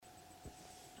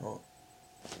Oh.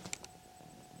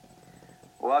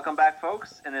 Welcome back,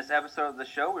 folks. In this episode of the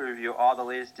show, we review all the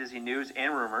latest Disney news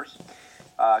and rumors,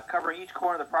 covering each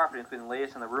corner of the property, including the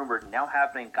latest on the rumored now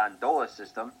happening gondola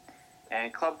system,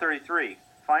 and Club 33,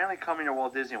 finally coming to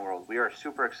Walt Disney World. We are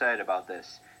super excited about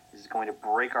this. This is going to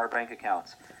break our bank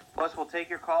accounts. Plus, we'll take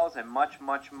your calls and much,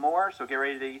 much more, so get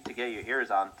ready to get your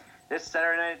ears on. This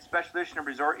Saturday night special edition of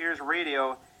Resort Ears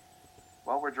Radio,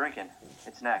 well, we're drinking.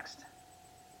 It's next.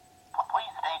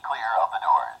 Please stay clear of the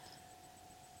doors.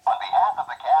 On behalf of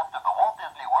the cast of the Walt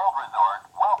Disney World Resort,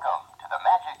 welcome to the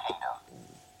Magic Kingdom.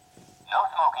 No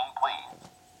smoking, please.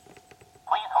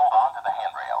 Please hold on to the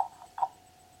handrail.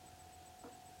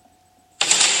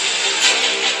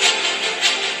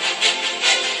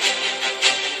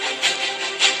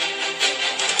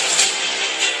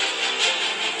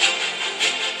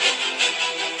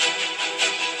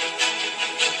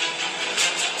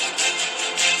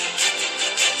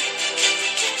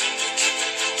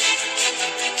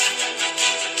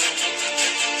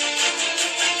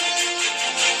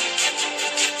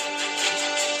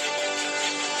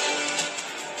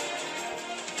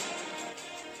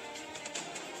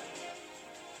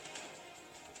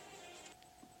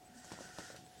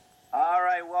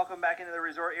 Welcome back into the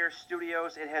Resort Air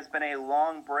Studios. It has been a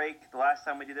long break. The last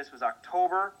time we did this was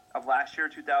October of last year,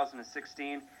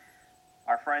 2016.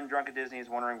 Our friend Drunk at Disney is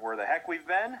wondering where the heck we've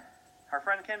been. Our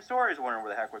friend Kim Story is wondering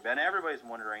where the heck we've been. Everybody's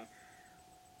wondering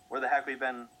where the heck we've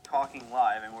been talking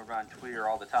live, and we're on Twitter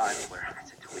all the time. I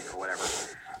say Twitter or whatever.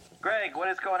 Greg, what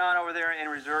is going on over there in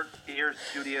Resort Air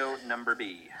Studio number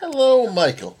B? Hello,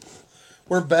 Michael.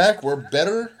 We're back. We're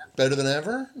better than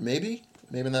ever. Maybe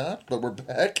not, but we're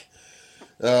back.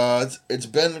 It's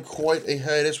been quite a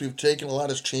hiatus. A lot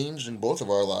has changed in both of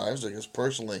our lives. I guess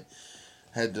personally,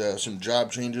 had some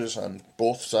job changes on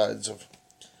both sides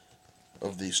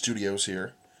of the studios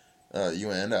here,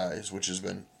 you and I's, which has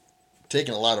been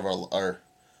taking a lot of our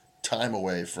time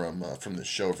away from the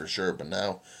show for sure. But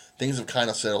now things have kind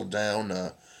of settled down,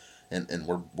 and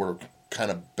we're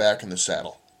kind of back in the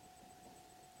saddle.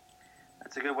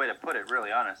 That's a good way to put it,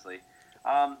 really, honestly.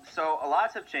 So a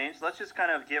lot have changed. Let's just kind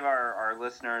of give our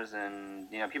listeners and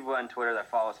people on Twitter that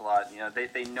follow us a lot.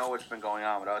 They know what's been going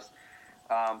on with us.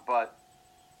 But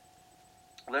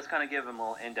let's kind of give them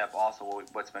a little in-depth also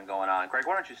what's been going on. Greg,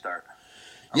 why don't you start?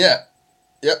 Yeah.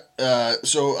 Yep.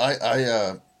 So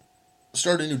I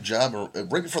started a new job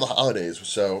right before the holidays.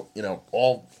 So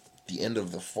all the end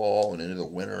of the fall and into the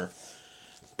winter,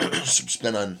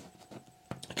 spent on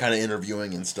kind of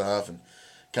interviewing and stuff and.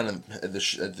 Kind of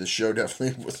the show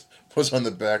definitely was on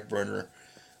the back burner,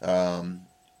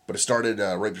 but it started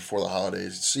right before the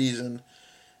holidays season,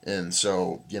 and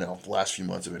so the last few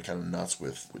months have been kind of nuts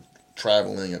with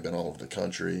traveling. I've been all over the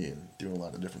country and doing a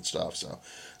lot of different stuff, so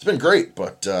it's been great,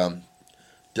 but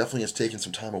definitely has taken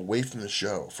some time away from the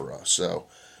show for us. So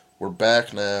we're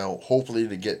back now, hopefully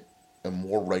to get a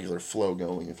more regular flow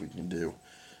going if we can do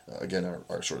again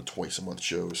our sort of twice a month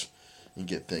shows and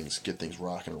get things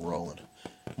rocking and rolling.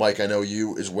 Mike, I know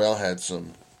you as well had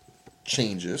some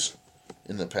changes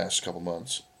in the past couple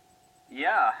months.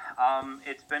 Yeah,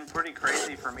 it's been pretty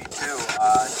crazy for me too.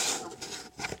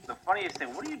 The funniest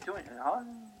thing, what are you doing?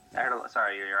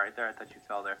 Sorry, you're right there. I thought you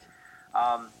fell there.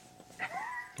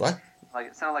 What? Like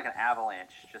it sounded like an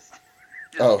avalanche. Just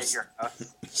hit your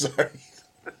house. Sorry.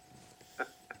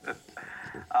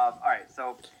 All right,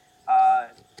 so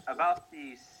about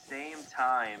the same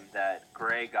time that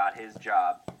Greg got his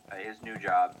new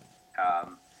job,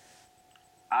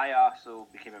 I also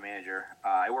became a manager.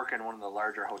 I work in one of the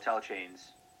larger hotel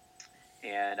chains,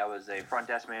 and I was a front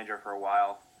desk manager for a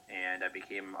while, and I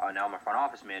became now I'm a front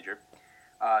office manager.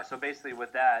 So basically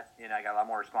with that, I got a lot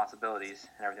more responsibilities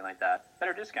and everything like that.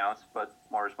 Better discounts, but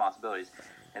more responsibilities.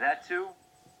 And that too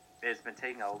has been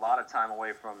taking a lot of time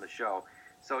away from the show.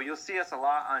 So you'll see us a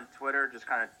lot on Twitter, just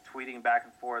kind of tweeting back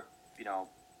and forth.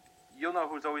 You'll know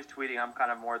who's always tweeting. I'm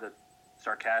kind of more the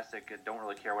sarcastic, don't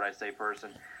really care what I say person.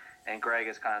 And Greg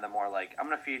is kind of the more like, I'm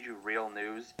going to feed you real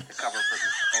news to cover for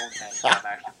the own thing. I'm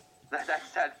actually,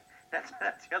 that's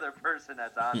the other person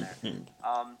that's on there.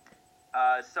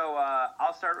 So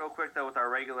I'll start real quick, though, with our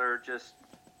regular just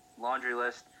laundry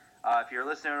list. If you're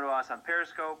listening to us on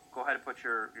Periscope, go ahead and put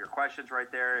your questions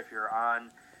right there. If you're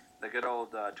on the good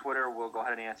old Twitter, we'll go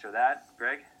ahead and answer that.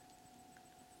 Greg?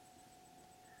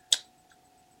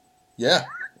 Yeah.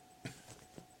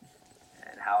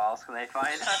 And how else can they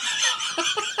find us?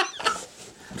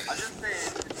 I'll just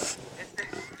say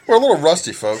we're a little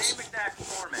rusty, folks. Same exact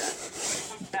format.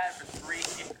 We've had for 3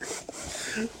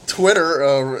 years. Twitter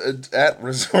at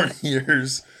Resort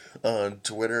Years on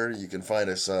Twitter. You can find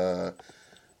us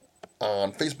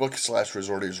on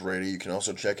Facebook/Resorters Radio. You can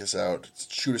also check us out.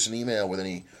 Shoot us an email with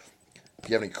if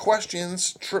you have any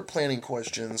questions, trip planning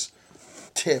questions,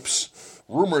 tips,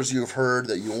 rumors you've heard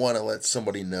that you want to let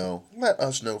somebody know. Let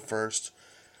us know first.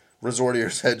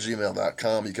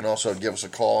 resortears@gmail.com. You can also give us a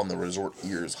call on the Resort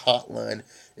Ears hotline.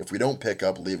 If we don't pick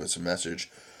up, leave us a message.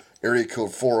 Area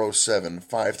code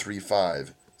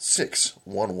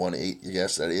 407-535-6118.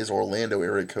 Yes, that is Orlando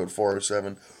area code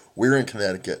 407. We're in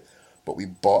Connecticut, but we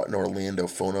bought an Orlando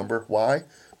phone number. Why?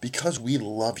 Because we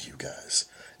love you guys.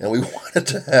 And we wanted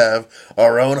to have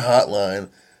our own hotline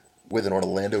with an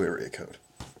Orlando area code.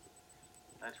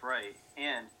 That's right.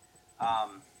 And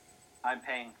I'm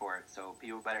paying for it, so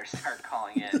people better start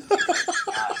calling in.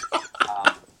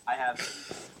 I have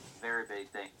some very big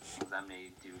things I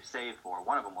need to save for.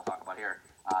 One of them we'll talk about here.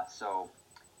 So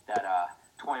that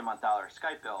 $20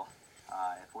 Skype bill,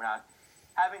 if we're not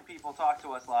having people talk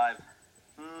to us live,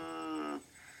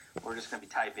 we're just going to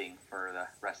be typing for the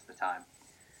rest of the time.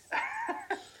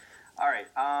 All right,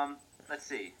 let's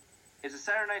see. It's a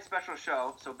Saturday night special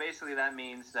show, so basically that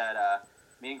means that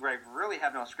me and Greg really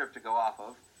have no script to go off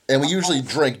of. And we usually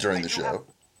drink during the show.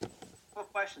 A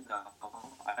question, though.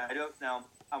 I don't know.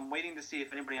 I'm waiting to see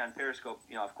if anybody on Periscope,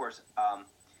 of course,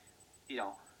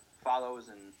 follows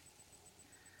and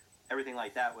everything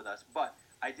like that with us. But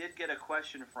I did get a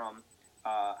question from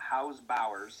House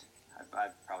Bowers. I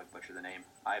probably butchered the name.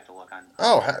 I have to look on.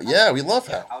 Oh, yeah, we love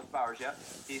Hal. House Bowers, yeah.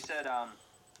 He said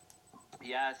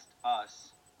he asked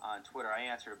us on Twitter. I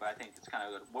answered, but I think it's kind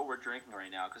of good what we're drinking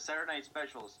right now. Because Saturday night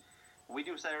specials, we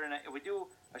do a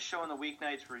show on the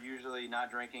weeknights. We're usually not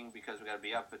drinking because we got to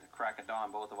be up at the crack of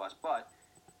dawn, both of us. But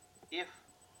if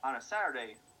on a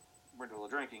Saturday we're doing a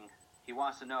little drinking, he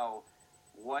wants to know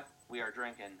what we are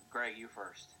drinking. Greg, you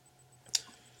first.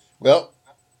 Well,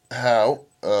 How,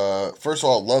 first of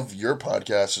all, love your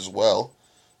podcast as well.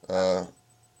 Love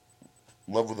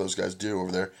what those guys do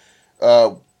over there.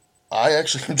 I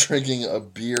actually am drinking a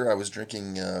beer. I was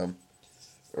drinking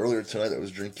earlier tonight. I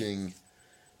was drinking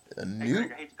a new. Hey,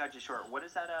 Greg, I hate to cut you short.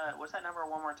 What's that number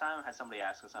one more time? Had somebody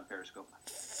ask us on Periscope.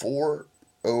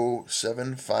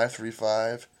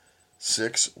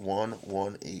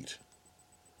 407-535-6118.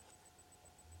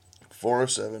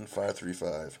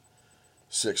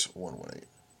 407-535-6118.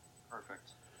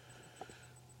 Perfect.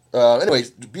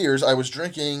 Anyways, beers. I was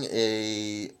drinking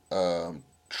a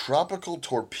Tropical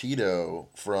Torpedo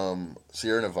from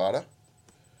Sierra Nevada.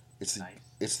 It's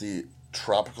the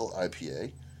Tropical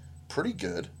IPA. Pretty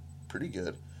good.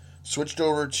 Switched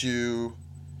over to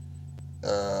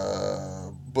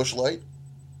Busch Light.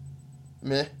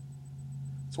 Meh.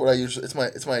 It's what I usually. It's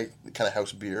my kind of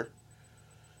house beer.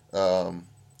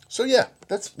 So yeah,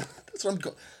 that's what I'm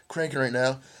cranking right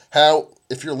now. How,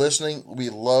 if you're listening, we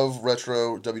love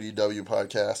Retro WDW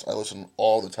podcast. I listen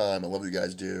all the time. I love what you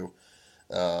guys do.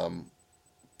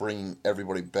 Bringing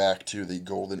everybody back to the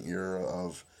golden era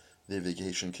of the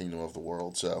vacation kingdom of the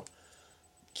world. So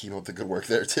keep up the good work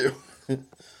there too.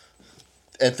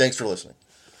 And thanks for listening.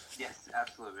 Yes,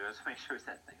 absolutely. Let's make sure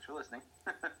that thanks for listening.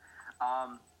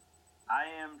 I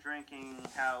am drinking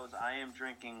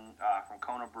from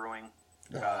Kona Brewing,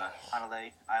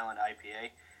 Honolulu Island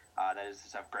IPA. That is the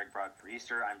stuff Greg brought for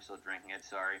Easter. I'm still drinking it,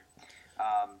 sorry.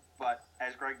 But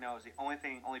as Greg knows, the only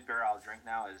beer I'll drink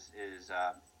now is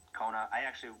Kona. I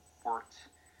actually worked.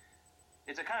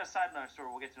 It's a kind of side note story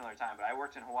we'll get to another time, but I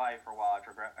worked in Hawaii for a while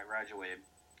after I graduated,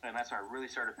 and that's when I really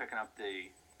started picking up I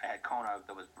had Kona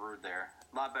that was brewed there.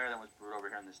 A lot better than was brewed over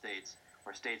here in the States,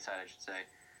 or stateside, I should say.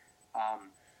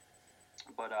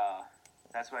 But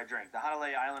that's what I drink. The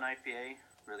Honolulu Island IPA,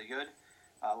 really good.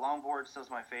 Longboard still's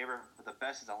my favorite, but the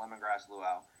best is a lemongrass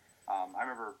luau. I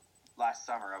remember last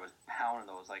summer I was pounding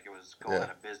those like it was going out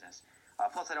of business.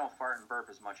 Plus, I don't fart and burp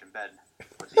as much in bed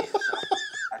with these, so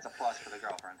that's a plus for the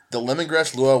girlfriend. The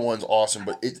lemongrass luau one's awesome,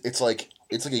 but it's like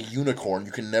a unicorn.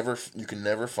 You can never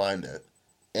find it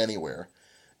anywhere.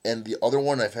 And the other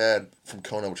one I've had from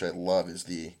Kona, which I love, is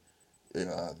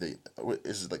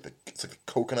it's like the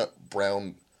coconut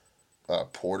brown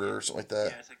porter or something like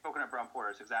that. Yeah, it's like coconut brown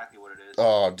porter. It's exactly what it is.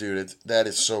 Oh, dude, that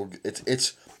is so good.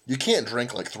 It's you can't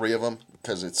drink like 3 of them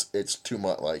because it's too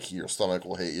much. Like your stomach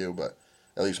will hate you, but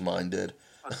at least mine did.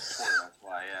 That's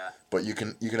why, yeah. But you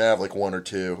can have like 1 or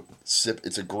 2. Sip.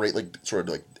 It's a great like sort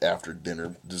of like after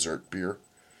dinner dessert beer.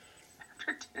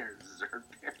 After dinner dessert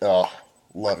beer. Oh,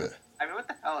 love it. I mean, what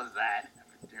the hell is that?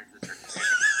 After dinner dessert beer.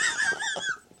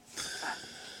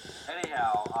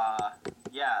 Anyhow,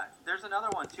 yeah, there's another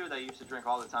one too that I used to drink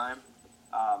all the time.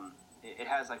 It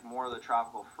has like more of the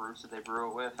tropical fruits that they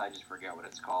brew it with. I just forget what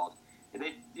it's called.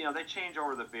 They change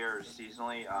over the beers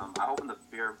seasonally. I'm hoping the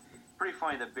beer pretty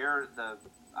funny.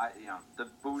 The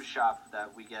booze shop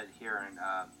that we get here in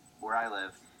where I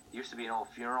live used to be an old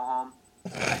funeral home.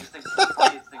 I just think it's the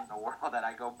funniest thing in the world that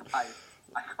I go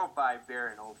buy beer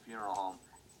in an old funeral home.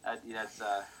 That's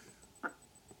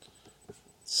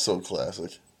So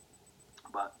classic.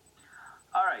 But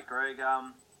all right, Greg.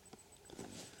 All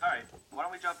right, why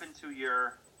don't we jump into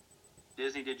your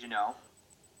Disney Did You Know?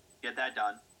 Get that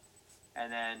done,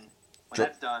 and then when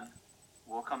that's done,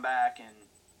 we'll come back and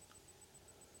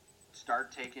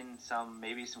start taking some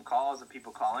calls that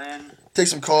people call in. Take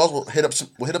some calls. We'll hit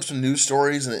up some news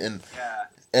stories and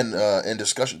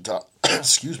discussion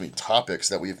topics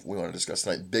that we want to discuss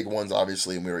tonight. Big ones,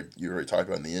 obviously, and you already talked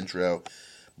about in the intro,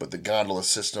 but the gondola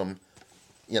system,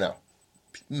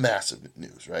 massive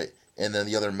news, right? And then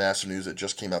the other massive news that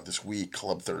just came out this week,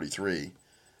 Club 33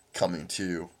 coming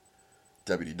to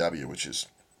WDW, which is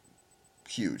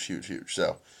huge, huge, huge.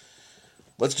 So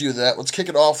let's do that. Let's kick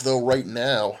it off, though, right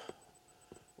now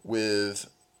with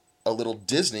a little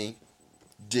Disney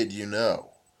Did You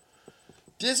Know?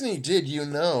 Disney Did You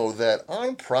Know that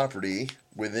on property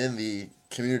within the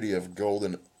community of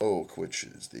Golden Oak, which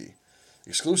is the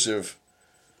exclusive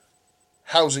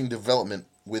housing development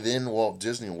within Walt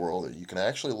Disney World that you can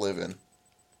actually live in,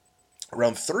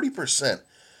 around 30%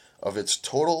 of its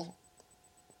total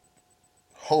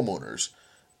homeowners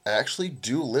actually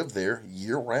do live there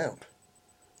year-round.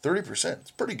 30%.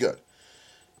 It's pretty good.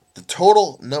 The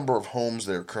total number of homes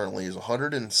there currently is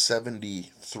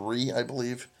 173, I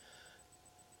believe.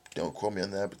 Don't quote me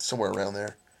on that, but somewhere around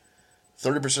there.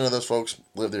 30% of those folks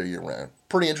live there year-round.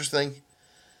 Pretty interesting.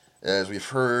 As we've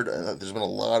heard, there's been a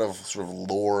lot of sort of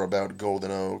lore about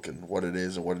Golden Oak and what it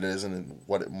is and what it isn't and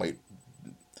what it might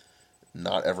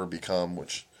not ever become,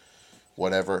 which,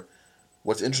 whatever.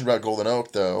 What's interesting about Golden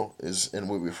Oak, though, is, and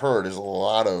what we've heard, is a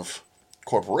lot of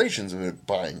corporations have been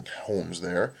buying homes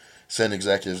there, send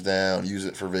executives down, use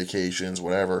it for vacations,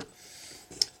 whatever.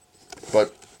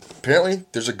 But apparently,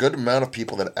 there's a good amount of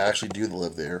people that actually do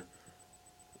live there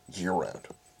year-round.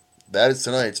 That is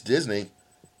tonight's Disney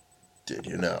Did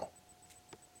You Know?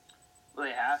 Well,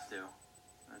 they have to.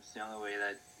 That's the only way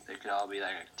that they could all be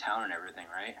like a town and everything,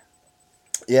 right?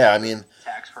 Yeah, I mean,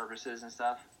 tax purposes and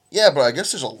stuff. Yeah, but I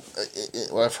guess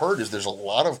what I've heard is there's a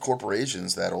lot of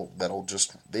corporations that'll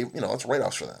just it's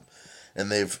write-offs for them, and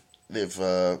they've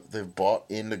bought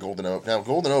into Golden Oak. Now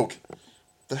Golden Oak,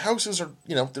 the houses are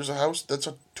there's a house that's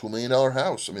a $2 million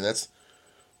house. I mean that's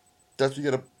you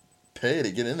got to pay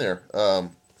to get in there. So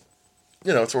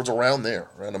it's around there,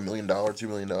 around $1 million, $2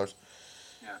 million.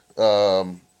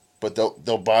 Yeah. But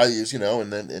they'll buy these,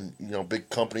 and big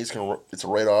companies it's a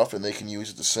write-off, and they can use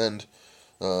it to send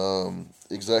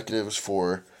executives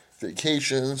for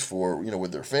vacations, for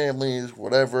with their families,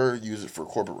 whatever. Use it for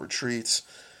corporate retreats,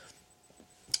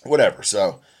 whatever.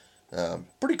 So,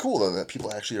 pretty cool though that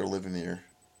people actually are living there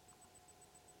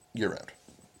year round.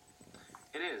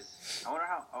 It is. I wonder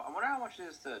how much it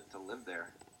is to live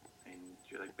there. I mean,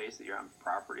 you're basically you're on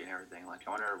property and everything. I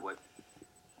wonder what.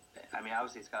 I mean,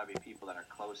 obviously it's got to be people that are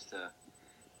close to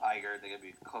Iger. They got to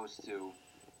be close to,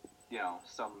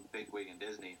 some bigwig in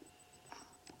Disney.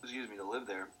 To live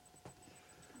there.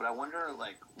 But I wonder,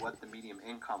 what the median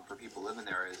income for people living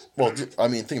there is. Well, I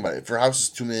mean, think about it. If your house is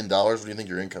 $2 million, what do you think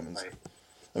your income is? Right.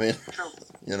 I mean, True.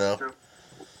 True.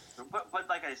 But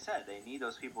like I said, they need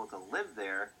those people to live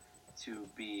there to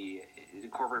be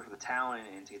incorporated for the town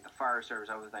and to get the fire service,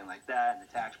 everything like that, and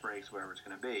the tax breaks, whatever it's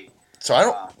going to be. So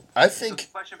I think. So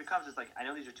the question becomes, I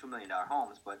know these are $2 million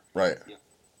homes, but right.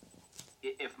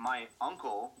 If my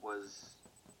uncle was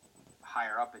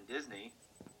higher up in Disney,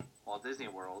 Walt Disney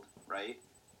World, right,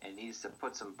 and needs to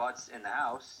put some butts in the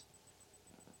house,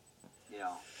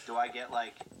 do I get do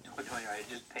I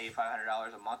just pay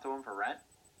 $500 a month to him for rent?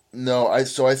 No, I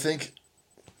think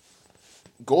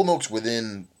Golden Oak's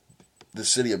within the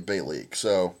city of Bay Lake,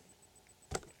 so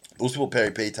those people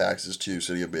pay taxes to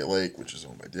City of Bay Lake, which is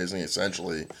owned by Disney,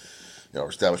 essentially,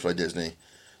 established by Disney.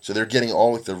 So they're getting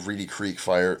all the Reedy Creek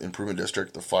Fire Improvement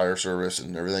District, the fire service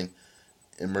and everything.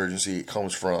 Emergency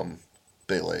comes from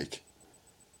Bay Lake,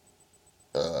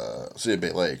 City of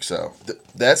Bay Lake. So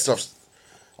that stuff's,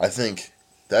 I think,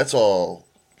 that's all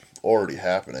already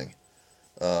happening.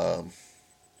 And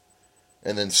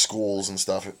then schools and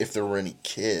stuff. If there were any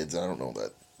kids, I don't know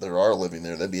that there are living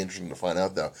there. That'd be interesting to find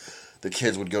out, though. The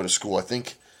kids would go to school.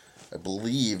 I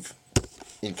believe,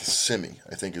 in Kissimmee,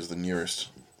 I think is the nearest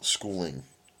schooling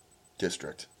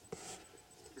district.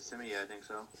 Kissimmee, yeah, I think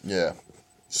so. Yeah.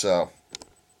 So,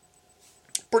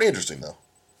 pretty interesting, though.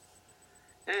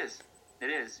 It is. It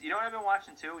is. You know what I've been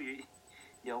watching, too?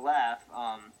 You'll laugh.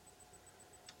 I've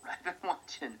been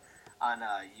watching on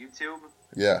YouTube.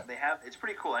 Yeah. It's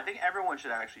pretty cool. I think everyone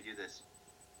should actually do this.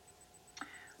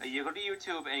 You go to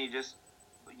YouTube and you just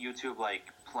YouTube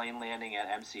like plane landing at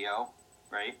MCO,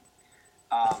 right?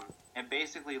 And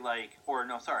basically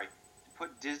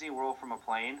put Disney World from a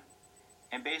plane,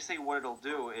 and basically what it'll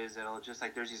do is it'll just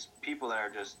like there's these people that are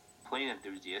just plane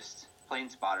enthusiasts, plane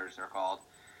spotters they're called,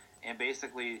 and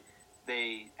basically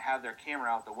they have their camera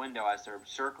out the window as they're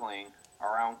circling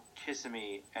around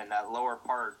Kissimmee and that lower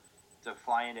part to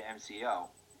fly into MCO.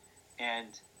 And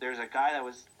there's a guy that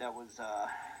was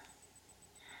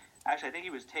actually I think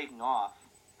he was taking off.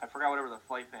 I forgot whatever the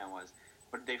flight plan was,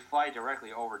 but they fly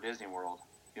directly over Disney World.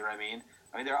 You know what I mean?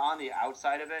 I mean they're on the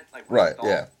outside of it, like Right.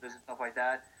 Yeah. and stuff like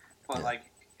that. But like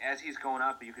as he's going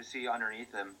up, you can see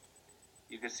underneath him.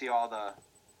 You can see all the.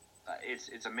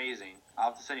 It's amazing.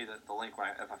 I'll have to send you the link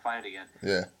if I find it again.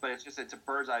 Yeah. But it's a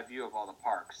bird's eye view of all the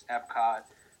parks: Epcot,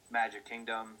 Magic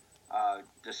Kingdom,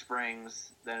 the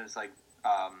Springs. Then it's like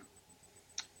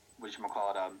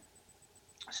whatchamacallit,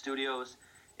 studios.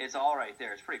 It's all right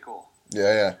there. It's pretty cool.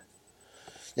 Yeah. Yeah.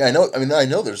 Yeah. I know. I mean, I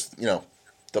know there's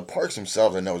the parks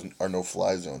themselves. I know are no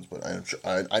fly zones, but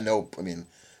I know. I mean,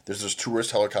 there's those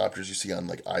tourist helicopters you see on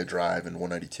like iDrive and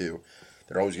 192.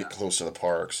 They always get close to the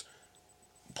parks.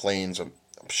 Planes. I'm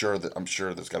sure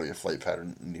there's got to be a flight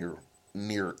pattern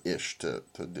near-ish to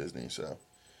Disney. So.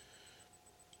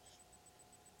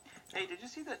 Hey, did you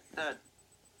see that?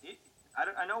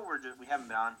 I know we haven't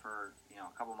been on for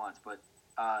a couple months, but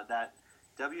that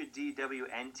WDW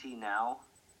now,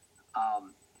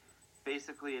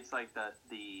 basically it's like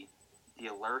the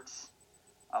alerts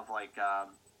of like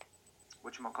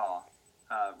whatchamacallit,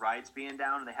 rides being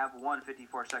down. They have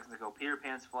 54 seconds ago. Peter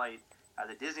Pan's flight at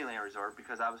the Disneyland Resort,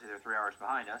 because obviously they're 3 hours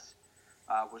behind us,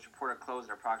 was reported closed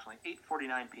at approximately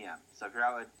 8:49 p.m. So if you're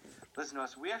out, listen to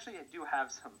us. We actually do have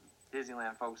some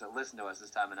Disneyland folks that listen to us this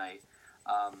time of night.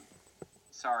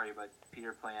 Sorry, but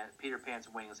Peter Pan's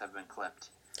wings have been clipped.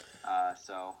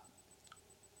 So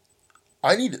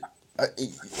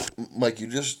Mike,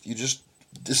 this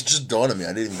just dawned on me.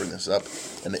 I didn't even bring this up,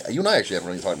 and you and I actually haven't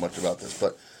really talked much about this,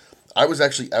 but I was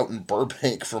actually out in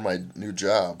Burbank for my new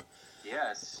job.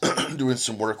 Yes. Doing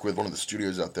some work with one of the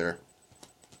studios out there.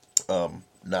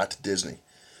 Not Disney,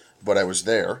 but I was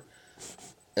there,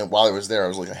 and while I was there, I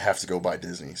was like, I have to go by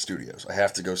Disney Studios. I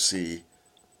have to go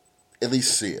at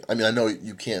least see it. I mean, I know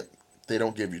you can't. They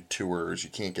don't give you tours. You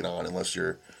can't get on unless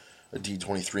you're a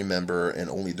D23 member, and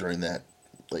only during that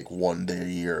like 1 day a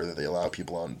year that they allow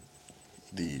people on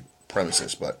the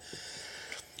premises. But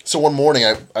so one morning,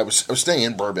 I was staying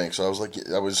in Burbank, so I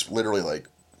was literally like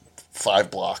 5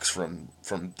 blocks from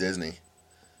Disney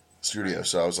Studios.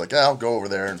 So I was like, I'll go over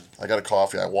there, and I got a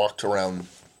coffee. I walked around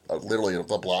literally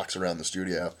the blocks around the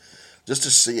studio just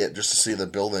to see it, just to see the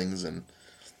buildings, and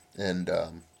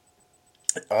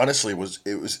honestly, it was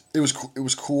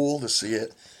cool to see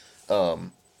it.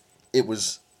 It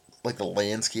was like the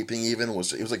landscaping it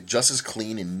was like just as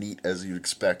clean and neat as you'd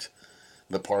expect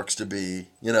the parks to be.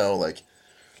 Like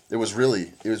it was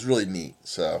really neat.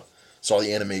 So saw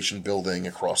the animation building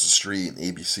across the street,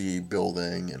 ABC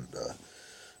building, and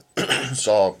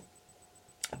saw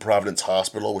Providence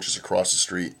Hospital, which is across the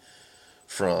street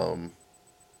from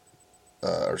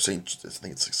I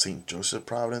think it's St. Joseph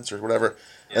Providence or whatever.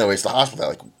 Yeah. Anyways, the hospital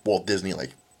that like Walt Disney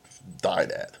like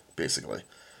died at, basically.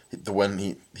 It's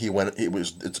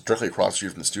directly across the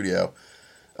street from the studio.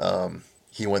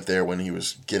 He went there when he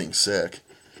was getting sick.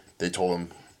 They told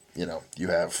him, you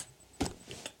have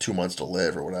 2 months to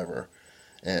live or whatever,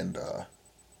 and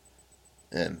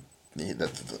he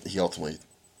ultimately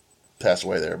passed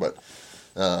away there. But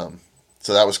so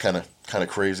that was kind of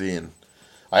crazy, and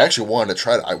I actually wanted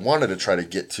to try to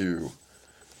get to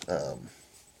I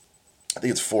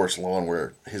think it's Forest Lawn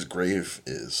where his grave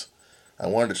is. I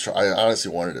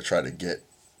honestly wanted to try to get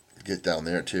down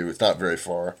there too. It's not very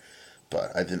far,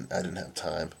 but I didn't have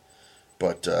time.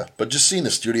 But just seeing the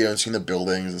studio and seeing the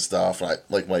buildings and stuff,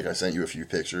 like Mike, I sent you a few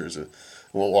pictures of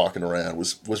walking around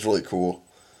was really cool,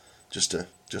 just to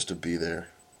be there.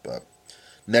 But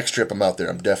next trip I'm out there,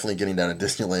 I'm definitely getting down to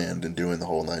Disneyland and doing the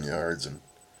whole 9 yards and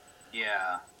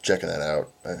checking that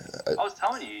out. I was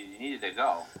telling you needed to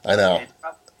go. I know.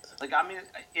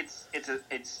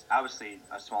 It's obviously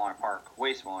a smaller park,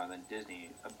 way smaller than Disney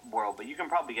World, but you can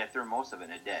probably get through most of it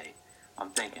in a day.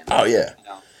 I'm thinking. Oh yeah,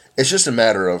 It's just a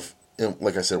matter of,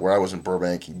 like I said, where I was in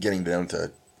Burbank, getting down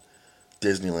to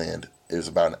Disneyland is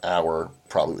about an hour,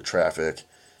 probably with traffic.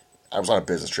 I was on a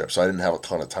business trip, so I didn't have a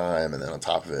ton of time, and then on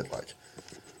top of it, like,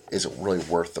 is it really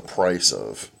worth the price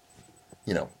of,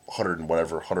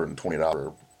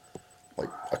 $120, like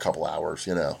a couple hours,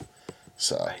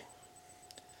 So. Right.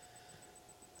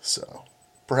 So,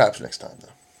 perhaps next time, though.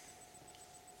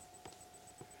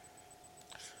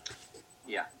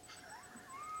 Yeah.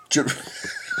 Should,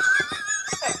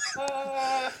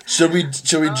 should we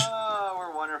Oh,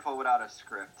 we're wonderful without a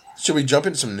script. should we jump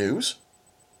into some news?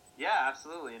 Yeah,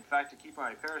 absolutely. In fact, to keep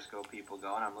my Periscope people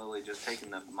going, I'm literally just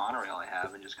taking the monorail I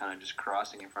have and just kind of just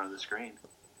crossing in front of the screen.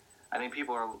 I think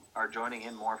people are joining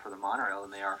in more for the monorail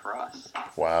than they are for us.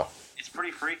 Wow. It's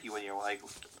pretty freaky when you're like,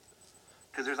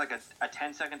 because there's like a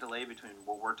 10-second delay between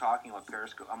what we're talking about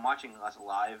Periscope. I'm watching us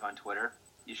live on Twitter.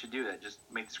 You should do that. Just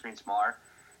make the screen smaller.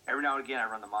 Every now and again, I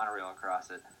run the monorail across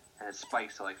it, and it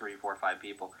spikes to like 3, 4, 5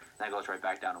 people, and then it goes right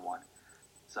back down to 1.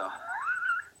 So,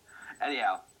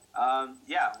 anyhow,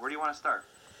 yeah, where do you want to start?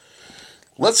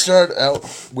 Let's start out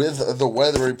with the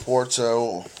weather report.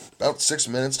 So, about 6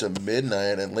 minutes to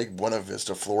midnight in Lake Buena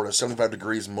Vista, Florida. 75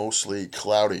 degrees, mostly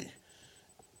cloudy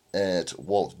at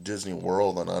Walt Disney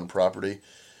World on property.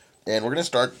 And we're going to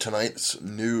start tonight's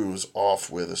news off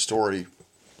with a story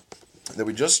that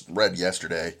we just read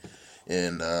yesterday.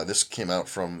 And this came out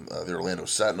from the Orlando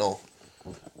Sentinel,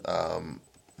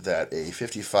 that a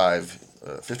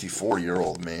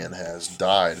 54-year-old man has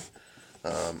died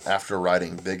after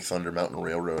riding Big Thunder Mountain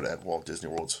Railroad at Walt Disney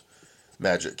World's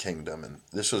Magic Kingdom. And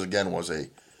this was a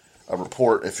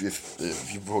report, if you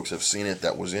folks have seen it,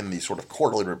 that was in the sort of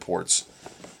quarterly reports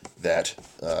that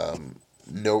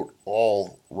note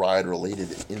all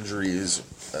ride-related injuries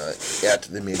at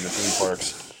the major theme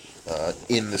parks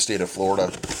in the state of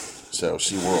Florida. So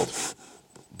SeaWorld,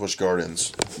 Busch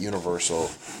Gardens, Universal,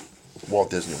 Walt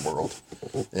Disney World.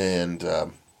 And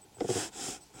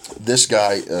this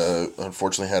guy,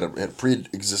 unfortunately, had a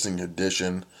pre-existing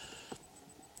condition,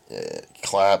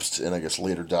 collapsed, and I guess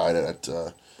later died at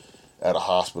a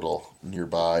hospital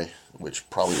nearby, which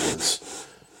probably was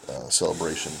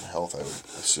Celebration Health, I would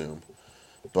assume.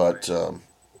 But,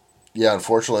 yeah,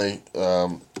 unfortunately,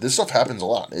 this stuff happens a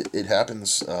lot. It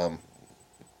happens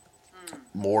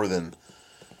more than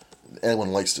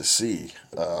anyone likes to see,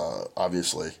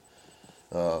 obviously.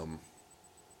 But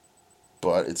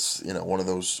it's one of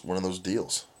those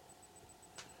deals.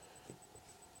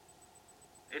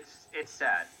 It's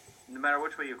sad. No matter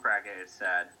which way you crack it, it's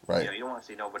sad. Right. You don't want to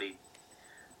see nobody,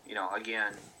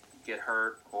 again, get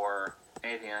hurt or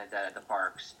anything like that at the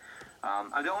parks.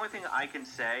 The only thing I can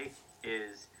say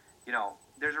is,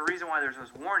 there's a reason why there's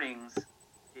those warnings.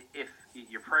 If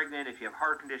you're pregnant, if you have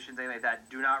heart conditions, anything like that,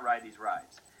 do not ride these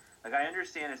rides. Like, I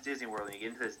understand it's Disney World, and you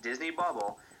get into this Disney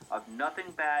bubble of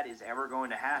nothing bad is ever going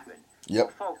to happen. Yep.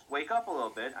 Well, folks, wake up a little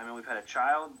bit. I mean, we've had a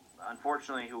child,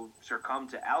 unfortunately, who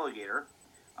succumbed to alligator.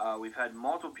 We've had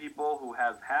multiple people who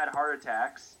have had heart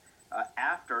attacks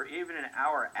even an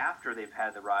hour after they've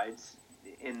had the rides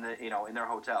in their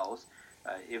hotels,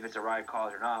 if it's a ride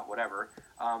cause or not, whatever.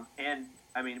 And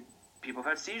I mean, people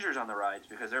have had seizures on the rides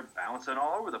because they're bouncing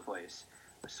all over the place.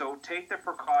 So take the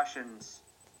precautions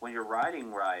when you're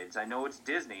riding rides. I know it's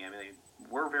Disney. I mean,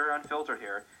 we're very unfiltered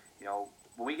here.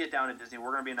 When we get down to Disney,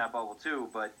 we're going to be in that bubble too.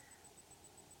 But,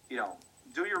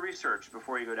 do your research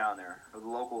before you go down there, or the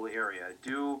local area.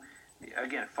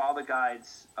 Follow the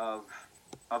guides of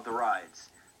the rides.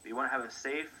 You want to have a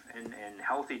safe and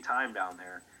healthy time down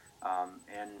there.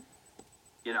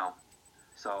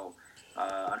 So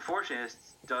unfortunately, it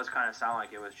does kind of sound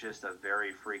like it was just a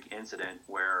very freak incident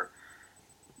where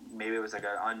maybe it was like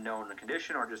an unknown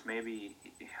condition, or just maybe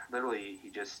literally he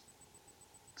just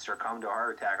succumbed to a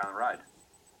heart attack on the ride.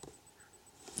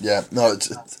 Yeah, no,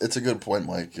 it's a good point,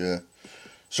 Mike.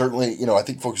 Certainly, I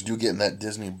think folks do get in that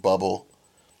Disney bubble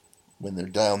when they're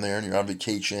down there and you're on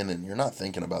vacation and you're not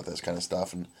thinking about this kind of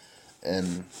stuff,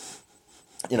 and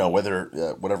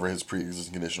whether whatever his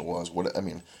pre-existing condition was, whether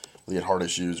he had heart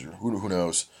issues or who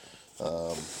knows,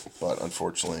 but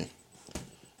unfortunately,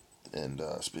 and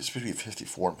especially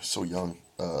 54, so young,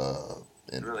 and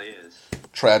it really is.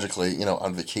 Tragically,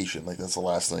 on vacation, like that's the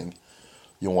last thing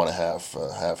you want to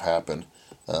have happen.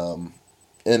 And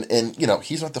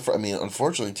he's not the first.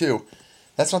 Unfortunately too,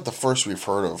 that's not the first we've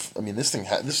heard of. This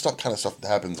kind of stuff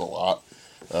happens a lot,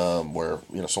 where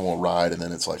someone will ride and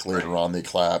then it's like later on they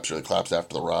collapse, or they collapse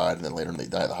after the ride and then later they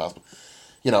die at the hospital.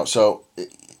 So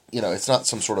it's not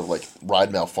some sort of like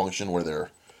ride malfunction where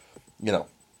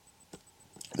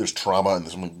there's trauma and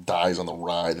someone dies on the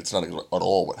ride. It's not at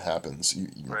all what happens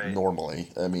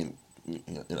normally.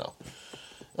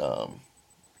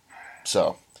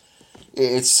 So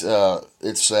it's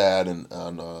sad and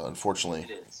unfortunately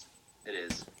it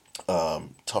is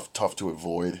tough to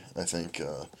avoid, I think,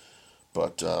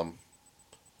 but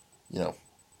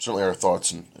certainly our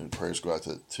thoughts and prayers go out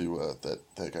to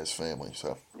that guy's family.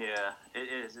 So yeah, it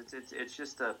is. It's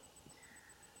just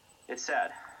it's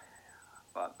sad.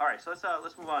 But all right, so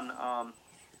let's move on.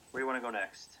 Where do you want to go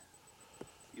next?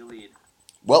 You lead.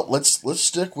 Well, let's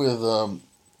stick with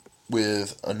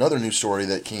another news story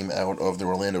that came out of the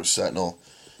Orlando Sentinel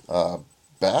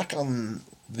back on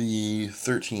the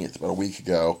 13th, about a week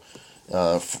ago.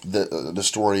 The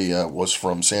story was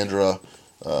from Sandra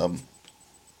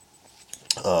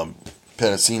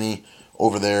Penasini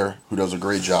over there, who does a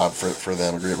great job for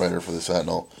them, a great writer for the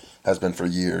Sentinel, has been for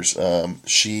years.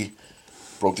 She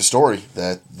broke the story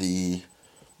that the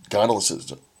gondola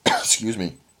system, excuse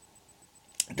me,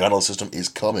 gondola system is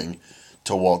coming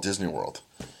to Walt Disney World.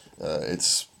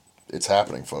 It's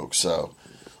happening, folks. So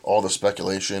all the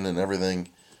speculation and everything,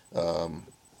 um,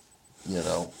 you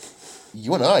know,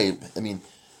 you and I mean,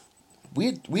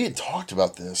 we had talked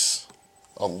about this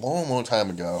a long, long time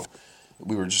ago.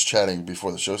 We were just chatting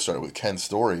before the show started with Ken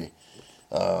Story.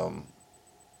 Um,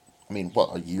 I mean,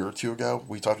 what, a year or two ago,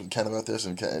 we talked with Ken about this,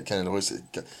 and Ken had always said,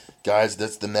 "Guys,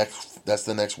 that's the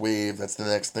next wave. That's the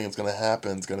next thing that's going to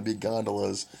happen. It's going to be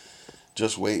gondolas.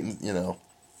 Just wait." And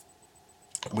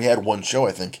we had one show,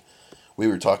 I think, we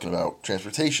were talking about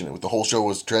transportation. The whole show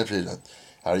was transportation.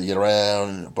 How do you get around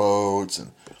in boats,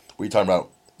 and we were talking about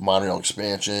monorail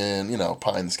expansion,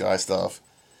 pie in the sky stuff.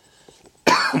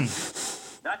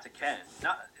 Not to Ken.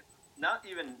 Not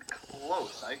even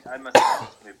close. I must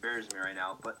have embarrassed me right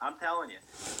now, but I'm telling you,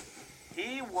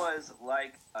 he was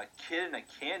like a kid in a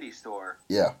candy store.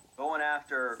 Yeah. Going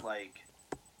after like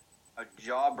a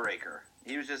jawbreaker.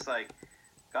 He was just like,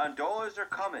 gondolas are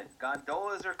coming.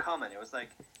 Gondolas are coming. It was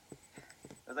like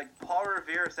Paul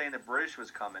Revere saying the British was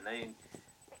coming.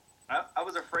 I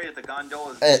was afraid that the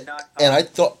gondolas did not come. And I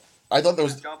thought there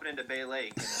was jumping into Bay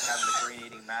Lake and having the green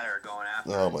eating matter going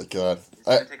after. Oh my God! He's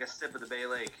gonna take a sip of the Bay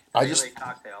Lake. Lake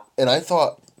cocktail. And I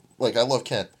thought, like, I love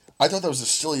Ken. I thought that was the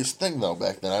silliest thing though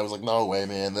back then. I was like, no way,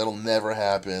 man, that'll never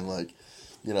happen. Like,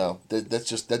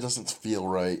 that doesn't feel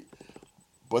right.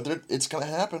 But it's gonna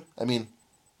happen. I mean,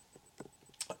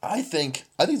 I think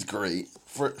it's great.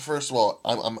 First of all,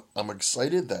 I'm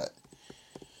excited that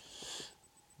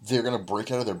they're gonna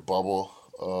break out of their bubble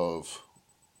of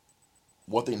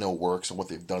what they know works and what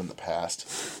they've done in the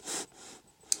past,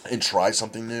 and try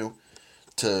something new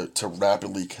to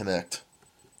rapidly connect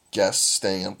guests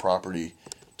staying on property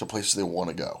to places they want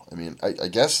to go. I mean, I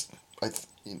guess I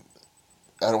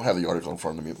don't have the article in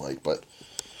front of me, Mike, but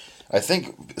I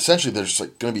think essentially there's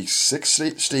like going to be 6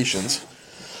 stations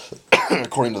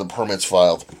according to the permits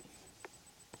filed.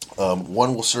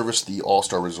 One will service the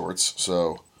All-Star resorts,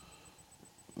 so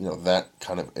that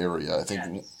kind of area. I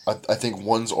think I think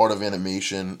one's Art of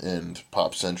Animation and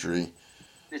Pop Century.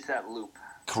 It's that loop.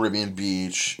 Caribbean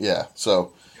Beach, yeah.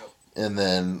 So, and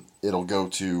then it'll go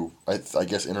to I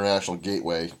guess International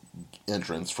Gateway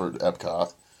entrance for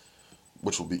Epcot,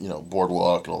 which will be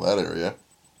Boardwalk and all that area,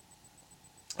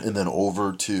 and then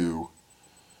over to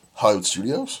Hollywood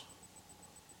Studios.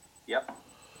 Yep.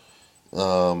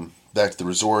 Back to the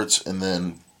resorts, and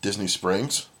then Disney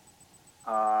Springs.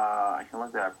 I can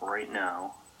look that up right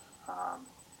now.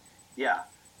 Yeah,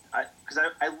 because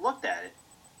I looked at it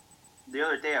the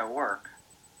other day at work.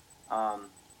 Not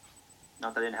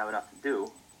that I didn't have enough to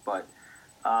do, but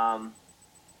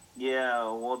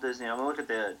yeah, Walt Disney. I'm gonna look at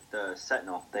the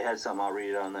Sentinel. They had something. I'll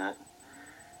read it on that.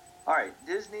 All right,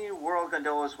 Disney World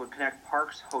gondolas would connect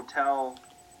parks, hotels.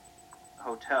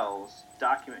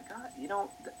 Document. God,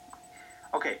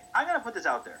 okay, I'm gonna put this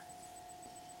out there.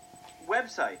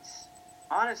 Websites.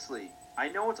 Honestly, I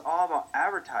know it's all about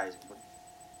advertising, but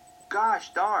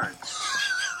gosh darn.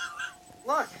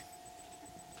 Look.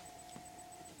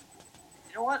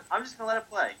 You know what? I'm just going to let it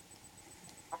play.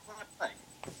 I'm going to let it play.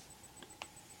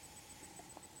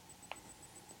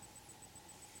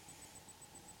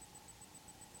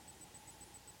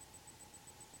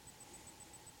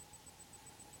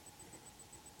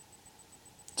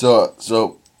 So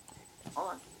Hold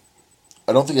on.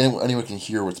 I don't think anyone can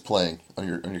hear what's playing on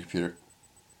your computer.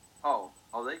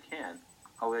 Oh, they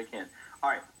can. All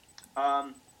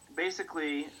right.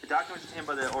 Basically, the document obtained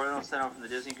by the Orlando Center from the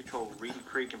Disney-controlled Reedy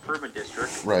Creek Improvement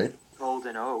District, Right.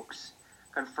 Golden Oaks,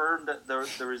 confirmed that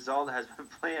the result had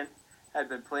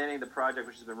been planning the project,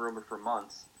 which has been rumored for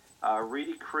months.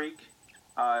 Reedy Creek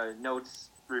notes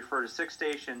refer to 6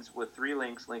 stations with 3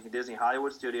 links linking Disney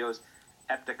Hollywood Studios,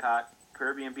 Epcot,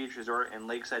 Caribbean Beach Resort, and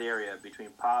Lakeside area between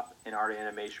Pop and Art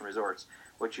Animation Resorts.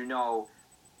 Which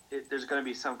there's going to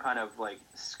be some kind of like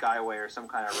Skyway or some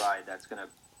kind of ride that's going to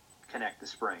connect the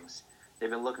springs. They've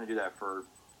been looking to do that for,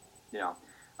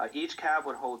 each cab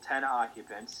would hold 10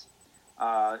 occupants.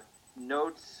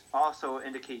 Notes also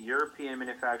indicate European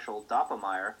manufacturer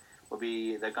Doppelmayr will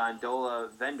be the gondola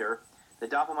vendor. The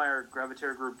Doppelmayr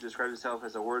Gravitaire Group describes itself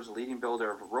as the world's leading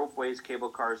builder of ropeways, cable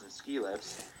cars, and ski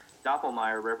lifts.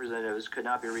 Doppelmayr representatives could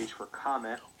not be reached for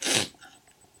comment.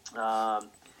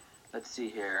 Let's see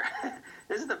here.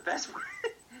 This is the best part.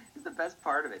 This is the best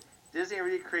part of it. Disney and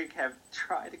Reed Creek have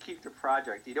tried to keep the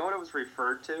project. Do you know what it was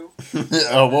referred to?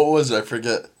 Oh, what was it? I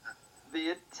forget.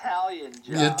 The Italian job.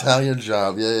 The Italian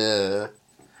job. Yeah.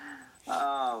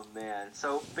 Oh man.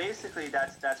 So basically,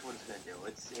 that's what it's gonna do.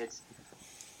 It's.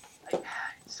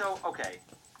 So okay,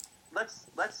 let's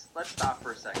stop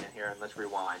for a second here and let's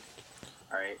rewind.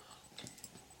 All right.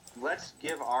 Let's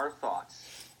give our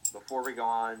thoughts before we go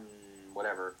on.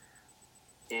 Whatever.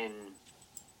 In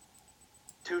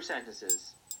 2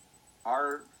 sentences,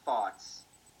 our thoughts.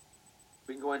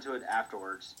 We can go into it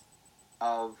afterwards.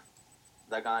 Of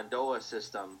the gondola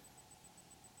system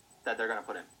that they're gonna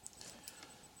put in.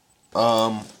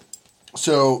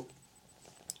 So,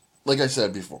 like I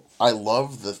said before, I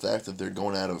love the fact that they're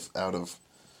going out of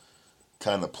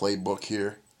kind of playbook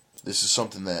here. This is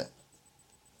something that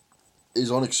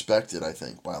is unexpected, I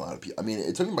think, by a lot of people. I mean,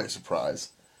 it took me by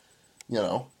surprise. You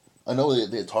know, I know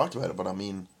they had talked about it, but I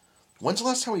mean, when's the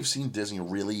last time we've seen Disney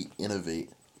really innovate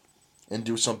and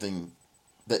do something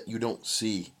that you don't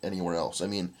see anywhere else? I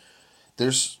mean,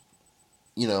 there's,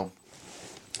 you know,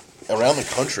 around the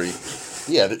country,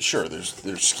 yeah, sure, there's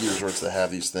ski resorts that have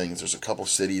these things. There's a couple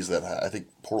cities that I think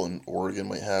Portland, Oregon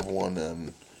might have one,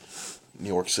 and New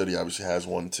York City obviously has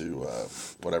one too.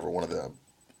 One of the,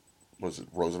 was it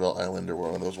Roosevelt Island or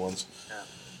one of those ones?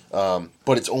 Yeah.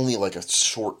 But it's only like a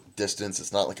short distance.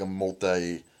 It's not like a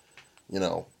multi,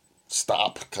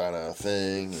 stop kind of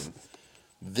thing. And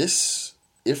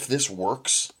if this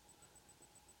works,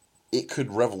 it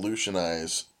could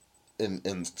revolutionize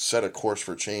and set a course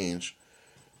for change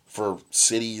for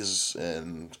cities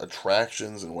and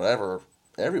attractions and whatever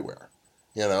everywhere.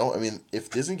 I mean, if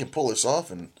Disney can pull this off,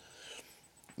 and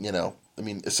I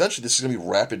mean, essentially this is gonna be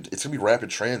rapid. It's gonna be rapid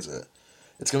transit.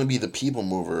 It's gonna be the people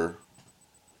mover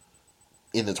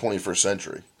in the 21st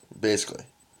century, basically.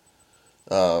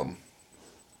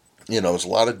 There's a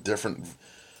lot of different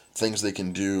things they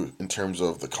can do in terms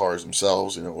of the cars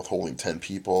themselves. With holding 10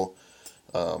 people.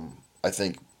 I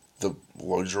think the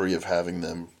luxury of having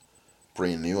them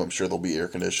brand new. I'm sure they'll be air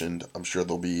conditioned. I'm sure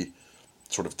they'll be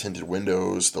sort of tinted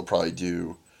windows. They'll probably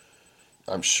do,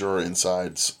 I'm sure,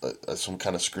 inside some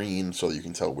kind of screen so that you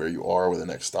can tell where you are, where the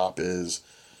next stop is.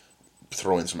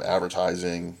 Throw in some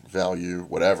advertising value,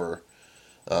 whatever.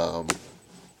 I'm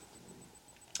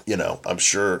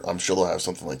sure they'll have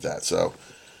something like that. So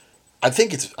I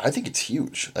think it's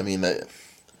huge. I mean,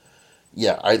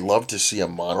 I'd love to see a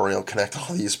monorail connect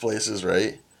all these places,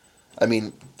 right? I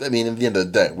mean, at the end of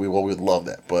the day, we would love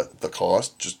that, but the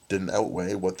cost just didn't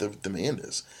outweigh what the demand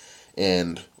is,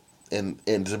 and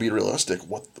to be realistic,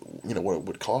 what it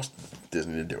would cost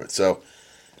Disney to do it. So,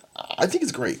 I think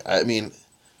it's great. I mean,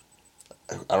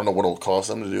 I don't know what it'll cost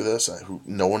them to do this.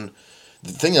 The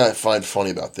thing I find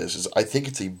funny about this is I think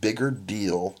it's a bigger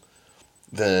deal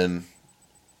than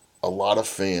a lot of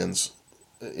fans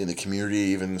in the community,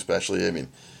 even especially,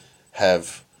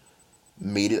 have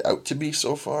made it out to be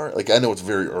so far. Like, I know it's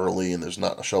very early and there's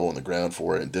not a shovel in the ground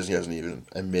for it, and Disney hasn't even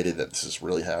admitted that this is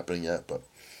really happening yet, but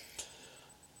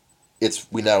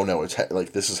we now know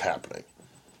this is happening.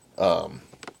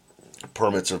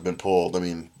 Permits have been pulled. I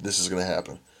mean, this is going to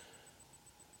happen.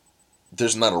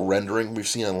 There's not a rendering we've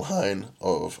seen online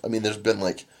of, there's been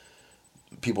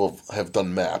people have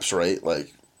done maps, right?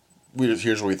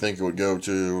 Here's where we think it would go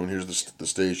to, and here's the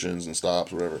stations and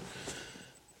stops, whatever.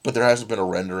 But there hasn't been a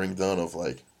rendering done of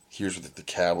here's what the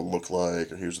cab would look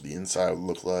like, or here's what the inside would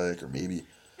look like, or maybe.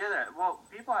 Yeah,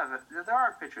 people have. There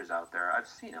are pictures out there. I've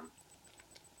seen them.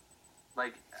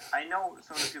 I know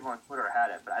some of the people on Twitter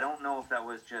had it, but I don't know if that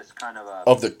was just kind of a.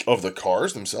 Of the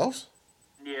cars themselves.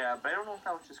 Yeah, but I don't know if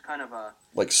that was just kind of a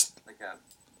like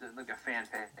a fan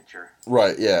picture.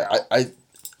 Right. Yeah.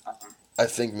 I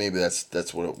think maybe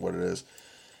that's what it is.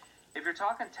 If you're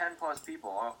talking 10 plus people,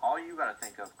 all you got to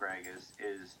think of, Greg,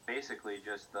 is basically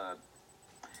just the.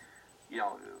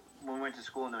 When we went to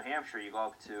school in New Hampshire, you go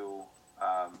up to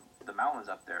the mountains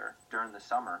up there during the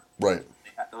summer. Right.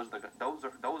 Those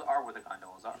are where the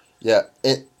gondolas are. Yeah,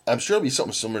 I'm sure it'll be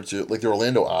something similar to the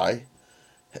Orlando Eye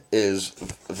is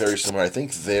very similar. I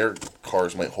think their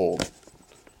cars might hold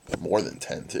more than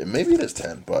 10. Maybe it is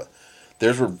 10, but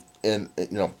theirs were they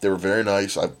were very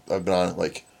nice. I've been on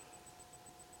it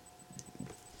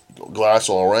glass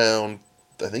all around.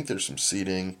 I think there's some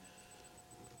seating,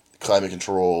 climate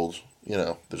controlled.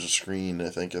 There's a screen I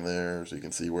think in there so you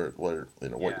can see what you're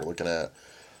looking at.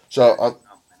 So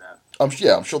I'm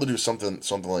sure they'll do something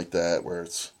like that where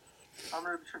it's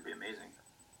Should be amazing.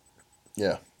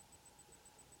 Yeah.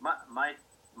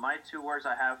 My two words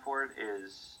I have for it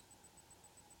is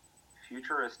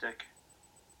futuristic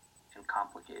and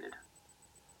complicated.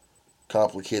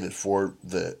 Complicated for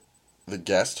the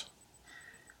guest,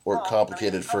 or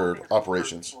complicated for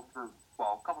operations.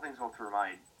 A couple things go through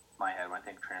my head when I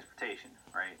think transportation,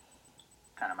 right?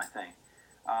 Kind of my thing.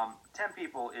 10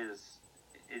 people is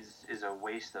a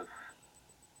waste of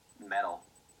metal,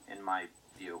 in my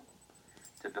view,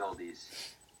 to build these.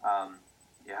 How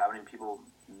many people,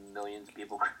 millions of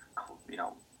people,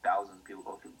 thousands of people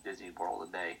go through Disney World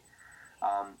a day.